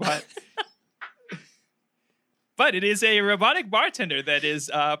a robot. But it is a robotic bartender that is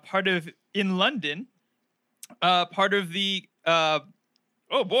part of, in London, part of the, oh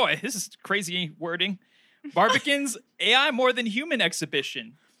boy, this is crazy wording, Barbican's AI More Than Human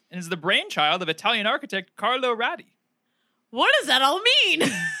exhibition, and is the brainchild of Italian architect Carlo Ratti. What does that all mean?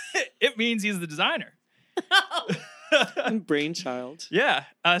 It means he's the designer. Brainchild. Yeah.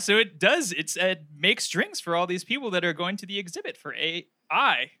 So it makes drinks for all these people that are going to the exhibit for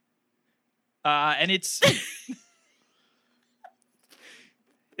AI. And it's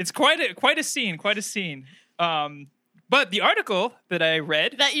it's quite a scene. But the article that I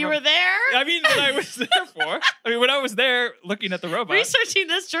read That you were there? I mean, that I was there for. I mean, when I was there looking at the robot. Researching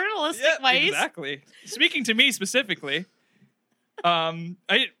this journalistic Yeah, ways. exactly. Speaking to me specifically,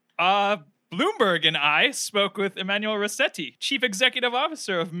 Bloomberg and I spoke with Emmanuel Rossetti, Chief Executive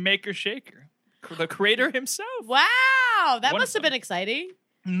Officer of Maker Shaker, the creator himself. Wow, that One must of have been exciting.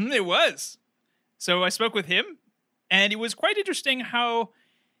 It was. So I spoke with him, and it was quite interesting how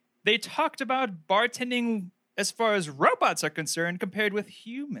they talked about bartending as far as robots are concerned compared with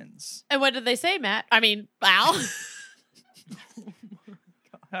humans. And what did they say, Matt? I mean, Al.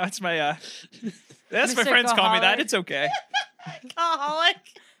 That's my that's my Mr. friends call me that. Alcoholic. It's okay. Alcoholic.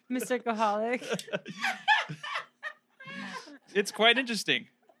 Mr. Alcoholic. It's quite interesting.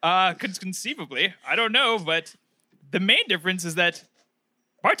 Conceivably, I don't know, but the main difference is that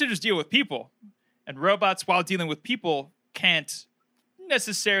bartenders deal with people, and robots, while dealing with people, can't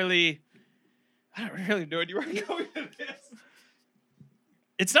necessarily. I don't really know where you're going with this.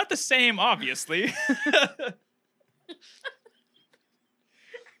 It's not the same, obviously.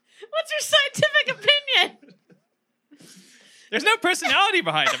 What's your scientific opinion? There's no personality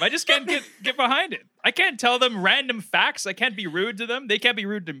behind them. I just can't get behind it. I can't tell them random facts. I can't be rude to them. They can't be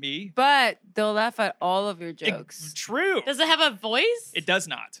rude to me. But they'll laugh at all of your jokes. True. Does it have a voice? It does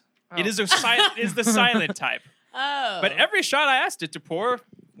not. Oh. It is it is the silent type. Oh. But every shot I asked it to pour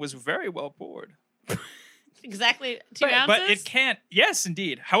was very well poured. exactly 2 ounces? But it can't. Yes,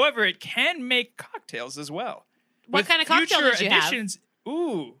 indeed. However, it can make cocktails as well. What With kind of cocktail future did you have? additions,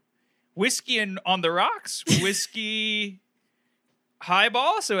 ooh, whiskey and on the rocks, whiskey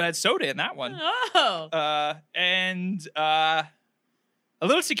highball. So it had soda in that one, Oh. and a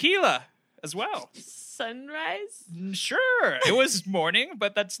little tequila as well. Sunrise? Sure, it was morning,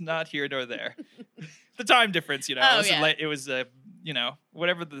 but that's not here nor there. The time difference, you know, Oh, it was yeah. late, it was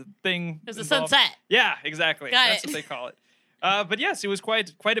whatever the thing. It was a involved. sunset. Yeah, exactly. Got That's it. what they call it. But yes, it was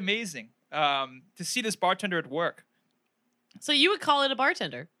quite amazing to see this bartender at work. So you would call it a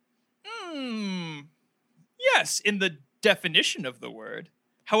bartender? Yes, in the definition of the word.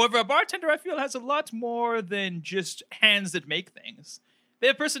 However, a bartender, I feel, has a lot more than just hands that make things. They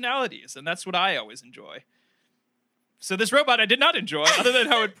have personalities, and that's what I always enjoy. So this robot I did not enjoy, other than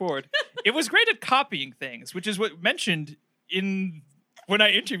how it poured. It was great at copying things, which is what mentioned when I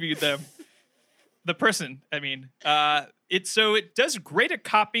interviewed them. The person, I mean. It does great at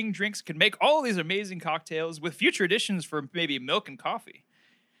copying drinks, can make all these amazing cocktails with future additions for maybe milk and coffee.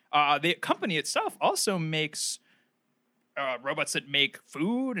 The company itself also makes robots that make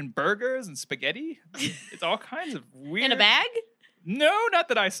food and burgers and spaghetti. It's all kinds of weird. In a bag? No, not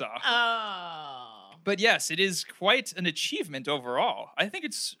that I saw. Oh. But yes, it is quite an achievement overall. I think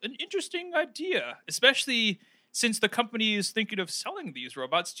it's an interesting idea, especially since the company is thinking of selling these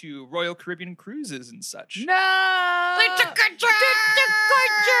robots to Royal Caribbean Cruises and such. No!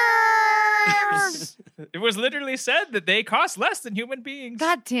 It was literally said that they cost less than human beings.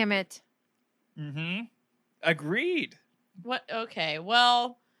 God damn it. Mm-hmm. Agreed. What? Okay.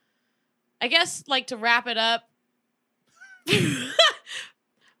 Well, I guess like to wrap it up.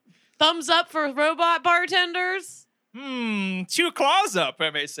 Thumbs up for robot bartenders. 2 claws up,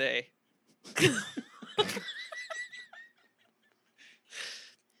 I may say. What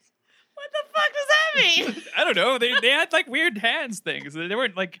the fuck does that mean? I don't know. They had like weird hands things. They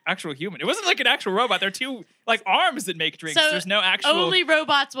weren't like actual human. It wasn't like an actual robot. They're 2 like arms that make drinks. So There's no actual. Only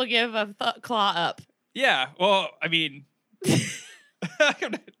robots will give a claw up. Yeah. Well, I mean,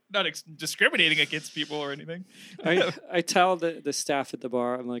 I'm not discriminating against people or anything. I tell the staff at the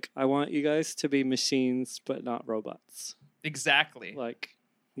bar, I'm like, I want you guys to be machines, but not robots. Exactly. Like,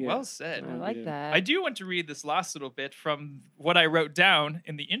 yeah. Well said. I like Yeah. that. I do want to read this last little bit from what I wrote down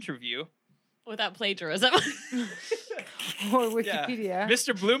in the interview. Without plagiarism. Or Wikipedia.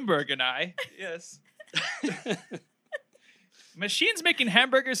 Mr. Bloomberg and I. Yes. Machines making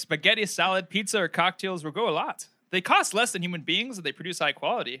hamburgers, spaghetti, salad, pizza, or cocktails will go a lot. They cost less than human beings and they produce high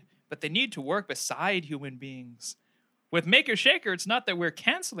quality, but they need to work beside human beings. With Maker Shaker, it's not that we're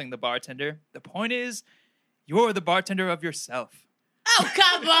canceling the bartender. The point is, you're the bartender of yourself. Oh,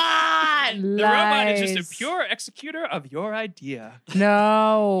 come on! The robot is just a pure executor of your idea.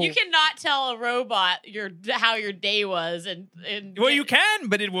 No. You cannot tell a robot how your day was, and Well, you can,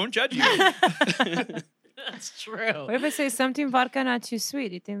 but it won't judge you. That's true. What if I say something vodka not too sweet?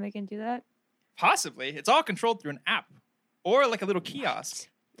 Do you think they can do that? Possibly. It's all controlled through an app or like a little kiosk.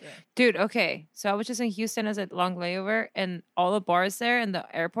 Dude, okay. So I was just in Houston as a long layover, and all the bars there in the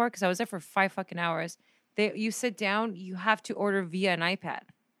airport, because I was there for 5 fucking hours. You sit down, you have to order via an iPad.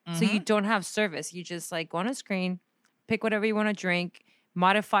 So you don't have service. You just like go on a screen, pick whatever you want to drink,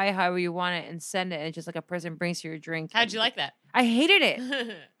 modify it however you want it, and send it. And it's just like a person brings you your drink. How'd you like that? I hated it.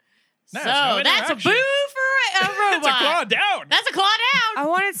 So No that's a boo interaction. for a robot. It's a claw down. That's a claw down. I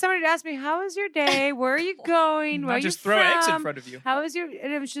wanted wanted somebody to ask me, "How was your day? Where are you going? Where Not are just you throw eggs in from? front of you. How was your?"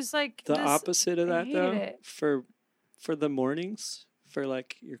 And it was just like The this- opposite of I that, hated though, it. for the mornings, for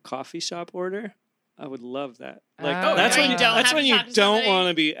like your coffee shop order, I would love that. Like Oh, that's yeah. when You don't that's have when to you talk to don't somebody? want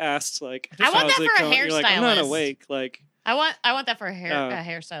to be asked like. I want how's that it for a going? You're like, I'm not hairstylist. awake. Like I want that for a Oh.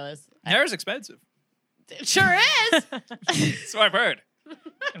 hairstylist. Hair's expensive. It sure is. So I've heard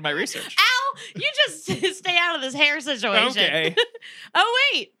in my research. Al, you just stay out of this hair situation. Okay. Oh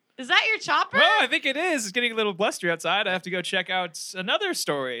wait, is that your chopper? Well, I think it is. It's getting a little blustery outside. I have to go check out another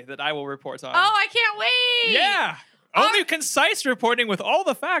story that I will report on. Oh, I can't wait. yeah. All Only right. concise reporting with all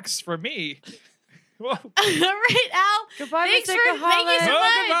the facts from me. Whoa. All right, Al. Goodbye, Thanks Mr. for- thank you so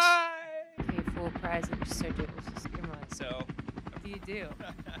Kahalik. much. Goodbye. Pay full price. I'm just so dude. Just come on. So, What do you do?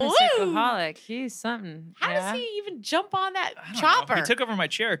 Woo! Mr. Kahalik, he's something. How yeah? does he even jump on that I don't know. chopper? He took over my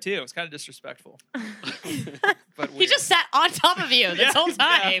chair too. It was kind of disrespectful. But He just sat on top of you this whole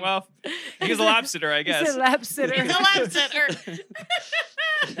time. Yeah, well, he's a lap sitter, I He's guess. a lap sitter. He's a lap sitter.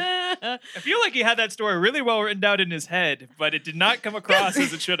 I feel like he had that story really well written down in his head, but it did not come across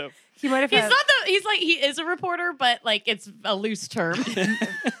as it should have. He might have He's had not the. He's like he is a reporter, but like it's a loose term.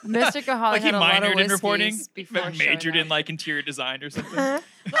 Mr. Kahalik Like he had a lot of minored in reporting, whiskeys before but majored showing in up. like interior design or something.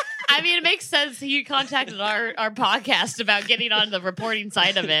 I mean, it makes sense. He contacted our podcast about getting on the reporting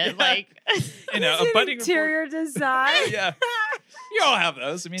side of it. Like, You know, He's a in budding interior design. Yeah. You all have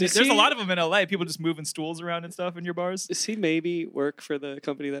those. I mean, Does there's a he- lot of them in LA. People just moving stools around and stuff in your bars. does he maybe work for the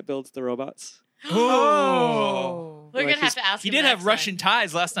company that builds the robots? Oh. we're Like gonna have to ask. He him did have next Russian time.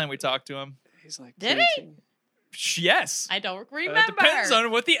 ties last time we talked to him. He's like, Did he? printing. Yes. I don't It remember. depends on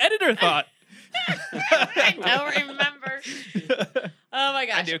what the editor thought. I don't remember. Oh my I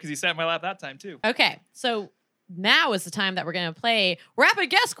gosh. do because he sat in my lap that time too. Okay, so now is the time that we're gonna play rapid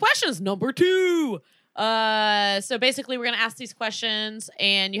guess questions number 2. So basically, we're gonna ask these questions,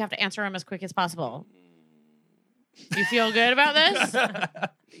 and you have to answer them as quick as possible. You feel good about this?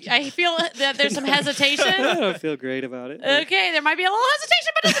 I feel that there's some I hesitation. don't feel great about it. but- Okay, there might be a little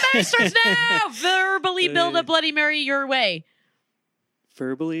hesitation, but doesn't matter. It starts now. Verbally build a Bloody Mary your way.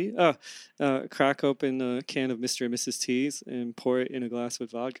 Verbally, crack open a can of Mr. and Mrs. T's and pour it in a glass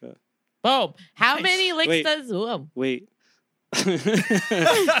with vodka. Boom. How Nice. many licks Wait. does? Whoa. Wait.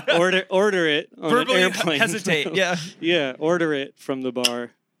 order it on Verbally an airplane. hesitate. Yeah. Yeah, order it from the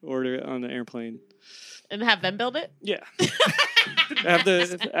bar. Order it on the airplane. And have them build it? Yeah.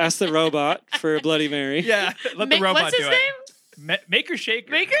 Ask the robot for a Bloody Mary. Yeah. Let the robot What's his do name? it. Maker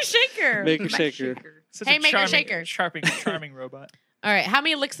Shaker. Maker Shaker. Maker Shaker. Such Hey, a Maker charming, Shaker. charming robot. All right. How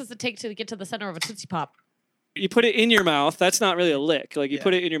many licks does it take to get to the center of a Tootsie Pop? You put it in your mouth. That's not really a lick. Like you Yeah.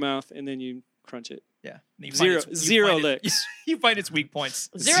 put it in your mouth and then you crunch it. Yeah. And you Zero- find its- you zero find it- licks. You find its weak points.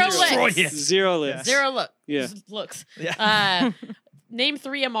 Zero Destroy licks. it. Zero licks. Yeah. Zero look. Yeah. Looks. Yeah. Name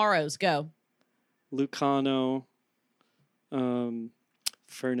 3 Amaros. Go. Lucano,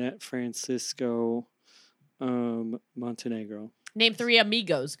 Fernet Francisco, Montenegro. Name 3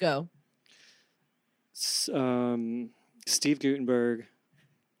 Amigos. Go. Steve Gutenberg.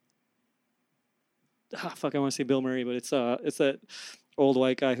 Fuck, I want to say Bill Murray, but it's that old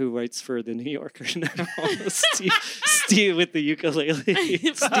white guy who writes for the New Yorker now. Steve with the ukulele.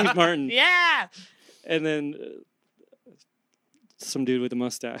 Steve Martin. Yeah. And then some dude with a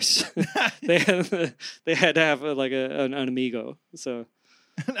mustache. they had to have an amigo. So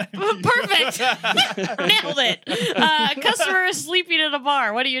Perfect. Nailed it. Customer is sleeping at a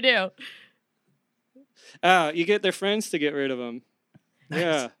bar. What do you do? you get their friends to get rid of them.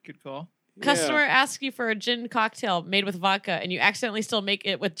 Yeah. Good call. Customer asks you for a gin cocktail made with vodka, and you accidentally still make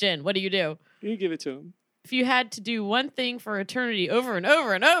it with gin. What do you do? You give it to them. If you had to do one thing for eternity over and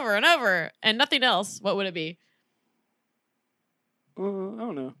over and over and over and nothing else, what would it be? I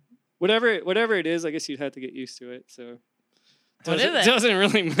don't know. Whatever it is, I guess you'd have to get used to it. So What is it? Doesn't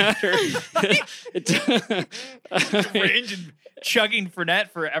really matter. Range and chugging Fernet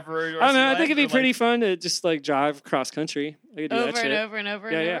forever. I don't know. I think it'd be pretty fun to just like drive cross country. I could do Over that shit. and over and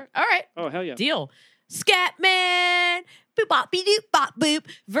over Yeah, and yeah. over. All right. Oh hell yeah! Deal. Scat man. Boop bop beep doop bop boop.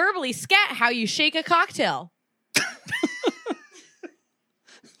 Verbally scat how you shake a cocktail.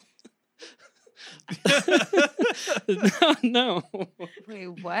 No. Wait,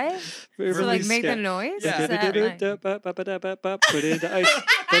 what? Verbally So like make the scat. noise? Yeah. Is that, like- Put it in the ice.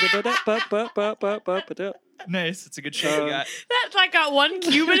 Nice. It's a good shake you got. Hot Dog got one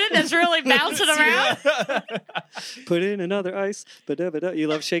cube in it that's really bouncing around. Put in another ice. Ba-da-ba-da. You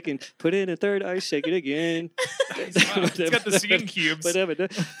love shaking. Put in a third ice. Shake it again. It's got the singing cubes. Ba-da-ba-da.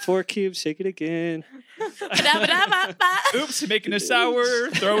 4 cubes. Shake it again. Ba-da-ba-da-ba-ba. Oops, making a sour.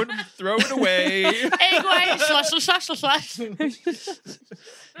 Throw it away. Egg white. Slush, slush, slush, slush.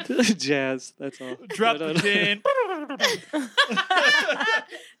 Jazz. That's all. Drop I the don't know. tin.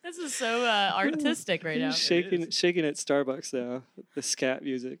 This is so artistic right now. Shaking at Starbucks now. The scat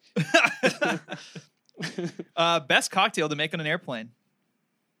music. Best cocktail to make on an airplane.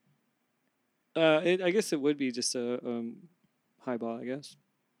 I guess it would be just a highball. I guess.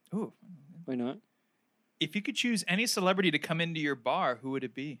 Ooh. Why not? If you could choose any celebrity to come into your bar, who would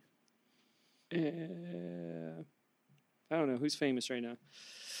it be? I don't know who's famous right now.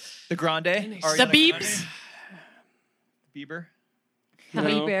 The Grande? The Ariana Beeps? Grande? Bieber?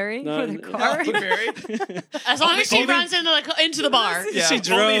 Halle No, Berry no, for the no. car. Halle Berry? As long as she Only- runs into the bar. She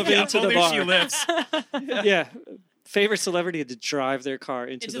drove into the only bar. She lives. Yeah. Favorite celebrity to drive their car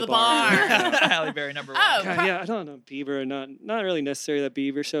into Into the the bar. bar. Halle Berry, number one. Oh. God, yeah, I don't know Bieber. Not really necessary that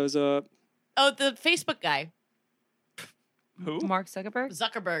Bieber shows up. Oh, the Facebook guy, Who? Mark Zuckerberg.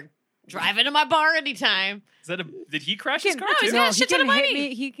 Zuckerberg. Drive into my bar anytime. Is that did he crash his car no, too? he's got a he shit ton can of hit money.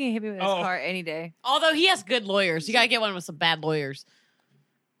 me. He can hit me with his Oh. car any day. Although he has good lawyers. You got to get one with some bad lawyers.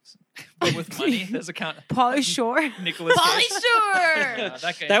 But with money, does it count? Pauly Shore. Nicholas Polly Cage. Stewart.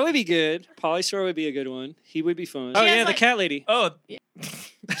 That guy. That would be good. Pauly Shore would be a good one. He would be fun. Oh She has, yeah, the like- cat lady. Oh,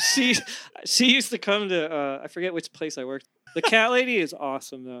 She used to come to I forget which place I worked. The cat lady is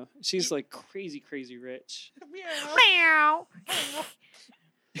awesome though. She's like crazy rich. Meow.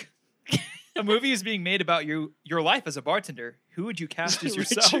 a movie is being made about your life as a bartender. Who would you cast as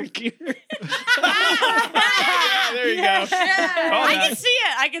yourself? Richard Gere. There you go. Yeah. Call I that. can see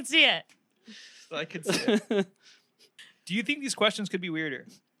it. I can see it. I could see it. Do you think these questions could be weirder?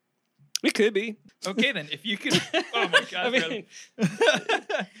 It could be. Okay, then. If you could. Oh my God. I mean,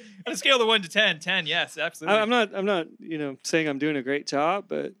 on a scale of 1 to 10, 10, yes, absolutely. I'm not saying I'm doing a great job,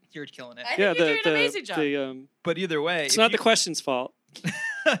 but You're killing it. I think yeah, you're doing an amazing job. But either way, it's if not you- the question's fault.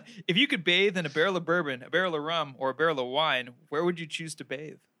 if you could bathe in a barrel of bourbon, a barrel of rum, or a barrel of wine, where would you choose to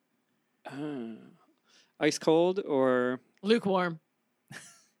bathe? Ice cold or Lukewarm.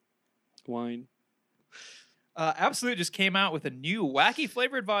 wine? Absolute just came out with a new wacky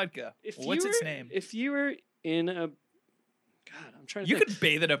flavored vodka. What's its name? If you were in a, God, I'm trying to You think. could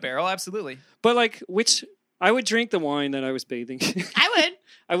bathe in a barrel, absolutely. But like, I would drink the wine that I was bathing in. I would.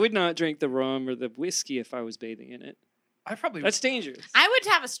 I would not drink the rum or the whiskey if I was bathing in it. I probably That's dangerous. I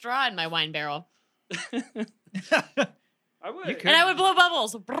would have a straw in my wine barrel. I would. You could. And I would blow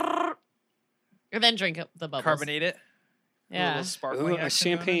bubbles. Brrr. And then drink the bubbles. Carbonate it. A Yeah. little sparkling Ooh, a action on it.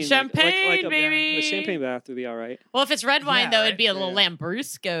 champagne. Champagne, a, baby. A champagne bath would be all right. Well, if it's red wine, Yeah, though, right? it'd be a little Yeah.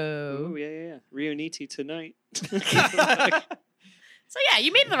 Lambrusco. Ooh, yeah. Rio Niti tonight. So, yeah,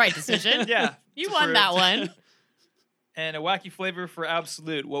 you made the right decision. Yeah. You it's won that approved. one. And a wacky flavor for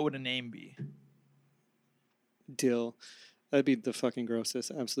Absolute, what would a name be? Dill. That'd be the fucking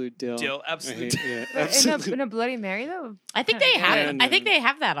grossest. Absolute dill. Dill, I Absolute. hate, yeah, In absolute. a Bloody Mary though. I think they have. Yeah, I think they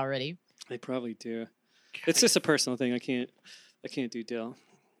have that already. They probably do. It's just a personal thing. I can't do dill.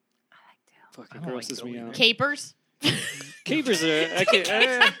 I like Dill. Fucking I don't like grosses dill me either. out. Capers. Capers are. I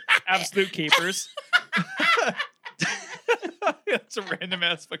can't. Absolute capers. That's a random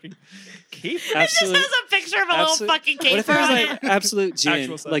ass fucking caper. It just absolute. has a picture of a little absolute- fucking What if caper it was on like it. absolute gin,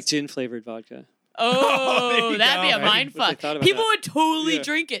 Actual size. like gin flavored vodka? Oh, there you that'd be go. a I mind didn't- what they fuck. thought about People that. would totally Yeah.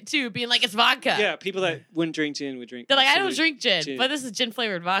 drink it too, being like, it's vodka. Yeah, people that wouldn't drink gin would drink. They're like, I don't absolute drink gin, gin. but this is gin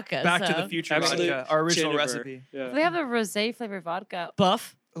flavored vodka. Back so. to the Future Absolute vodka, our original Jennifer. recipe. Yeah. They have the rosé flavored vodka.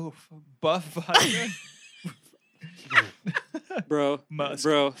 Buff. Oof. Buff vodka. bro, Musk.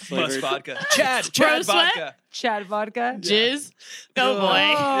 bro, Must flavored. vodka. Chad Bro sweat? vodka. Chad vodka. Jizz. Oh, Oh. boy.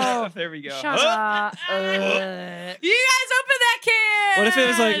 Yeah, there we go. Shut Oh, up. You guys open that can. What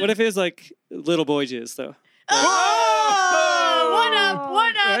if it was like little boy jizz though? Oh, one up,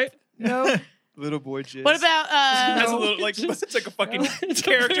 one up. Right? No. little boy jizz. What about Has a little like it's like a fucking It's a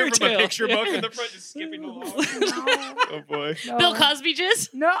character fairy from a tale. picture book Yeah. in the front, just skipping along. No. Oh boy, No. Bill Cosby jizz?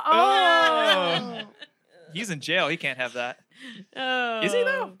 No. Oh. he's in jail. He can't have that. Oh. Is he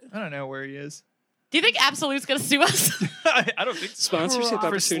though? I don't know where he is. Do you think Absolute's gonna sue us? I don't think so. Sponsorship For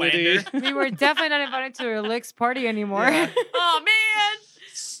opportunity. slander. We were definitely not invited to a Licks party anymore. Yeah. Oh man.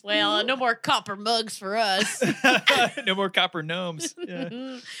 Well, no more copper mugs for us. No more copper gnomes. Yeah.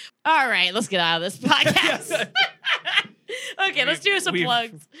 All right, let's get out of this podcast. Okay, let's do some We've-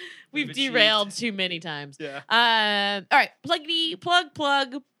 plugs. We've we've derailed too many times. Yeah. All right, pluggity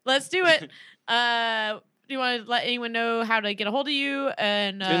plug. Let's do it. you want to let anyone know how to get a hold of you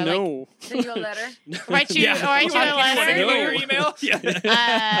and no. Send you a letter. write you or write you a Want letter? to give your email?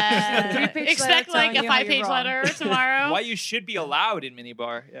 Yeah. Three-page Expect letter like telling a you how you're 5-page wrong. letter tomorrow. Why you should be allowed in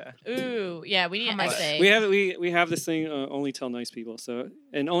minibar? Yeah. Ooh, yeah, we need How an much? essay. We have this thing only tell nice people, so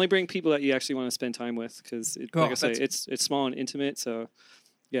and only bring people that you actually want to spend time with because Oh, like I say, that's- it's small and intimate. So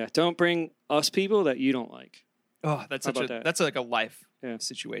yeah, don't bring us people that you don't like. Oh, that's How such a about that? that's like a life Yeah.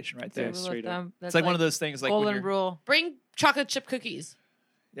 situation right Yeah, there. Rule of straight up. thumb. It's That's like one of those things like when golden you're, rule. Bring chocolate chip cookies.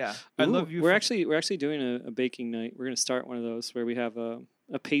 yeah. I Ooh, love you. We're for- actually doing a baking night. We're gonna start one of those where we have a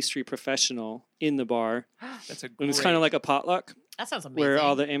pastry professional in the bar, That's a and it's great- kind of like a potluck That sounds amazing. where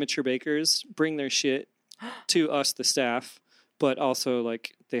all the amateur bakers bring their shit to us, the staff, but also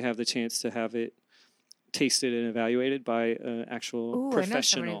like they have the chance to have it tasted and evaluated by an actual Ooh, I know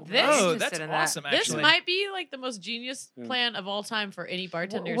professional. somebody This- Oh, interested that's in that. awesome. this Actually, might be like the most genius Yeah. plan of all time for any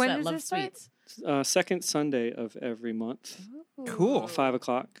bartenders when that does love this start? sweets. Second Sunday of every month, Cool. 5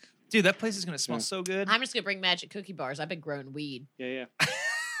 o'clock. dude, that place is gonna smell Yeah. so good. I'm just gonna bring magic cookie bars. I've been growing weed. Yeah.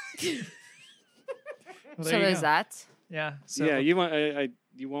 Well, So there you there's go. that. Yeah. So Yeah, you want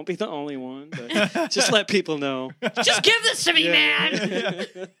you won't be the only one, but just let people know. Just give this to me, man.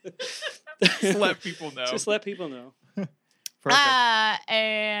 Just let people know. Just let people know. Perfect.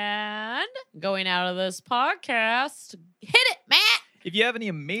 And going out of this podcast, hit it, Matt. If you have any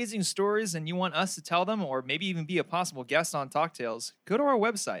amazing stories and you want us to tell them or maybe even be a possible guest on Talktales, go to our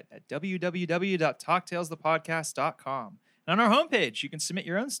website at www.talktalesthepodcast.com. And on our homepage, you can submit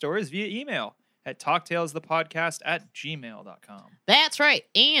your own stories via email at talktalesthepodcast@gmail.com. That's right.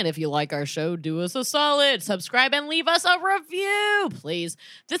 And if you like our show, do us a solid. Subscribe and leave us a review, please.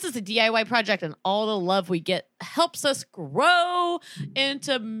 This is a DIY project, and all the love we get helps us grow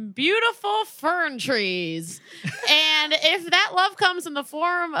into beautiful fern trees. And if that love comes in the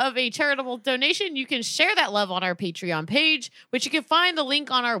form of a charitable donation, you can share that love on our Patreon page, which you can find the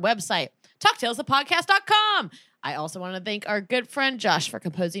link on our website, talktalesthepodcast.com. I also want to thank our good friend Josh for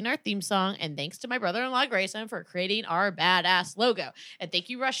composing our theme song, and thanks to my brother-in-law Grayson for creating our badass logo. And thank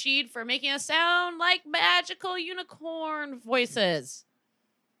you, Rashid, for making us sound like magical unicorn voices.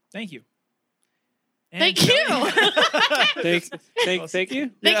 Thank you. Thank you. Thank you. Thank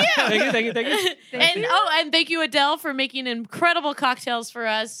you. Thank you. And thank you, Adele, for making incredible cocktails for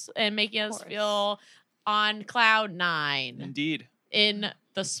us and making us course. feel on cloud 9 Indeed. in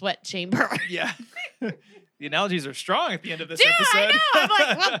the sweat chamber. Yeah. The analogies are strong at the end of this Dude, episode. I know. I'm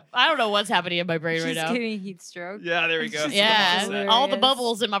like, well, I don't know what's happening in my brain She's right now. giving heat stroke. Yeah, there we go. Yeah, Hilarious. all the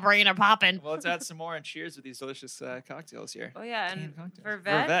bubbles in my brain are popping. Well, let's add some more and cheers with these delicious cocktails here. Oh yeah, Canned and cocktails.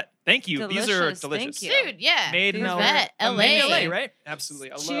 Vervet. Thank you. These are Delicious, delicious. thank you. Dude, yeah. Made in Vervet, LA. LA. Made in LA, right?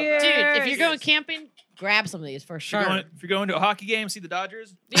 Absolutely. I love Cheers. that. Dude, if you're going camping, grab some of these for If sure. you're going to a hockey game, see the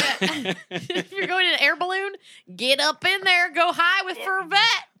Dodgers. Yeah. If you're going in an air balloon, get up in there, go high with Vervet.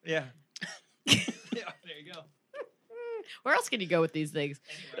 Yeah. Yeah, there you go. Where else can you go with these things?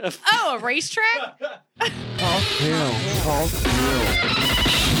 Oh, a racetrack? Cocktail. Cocktail.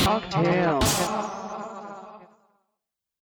 Cocktail.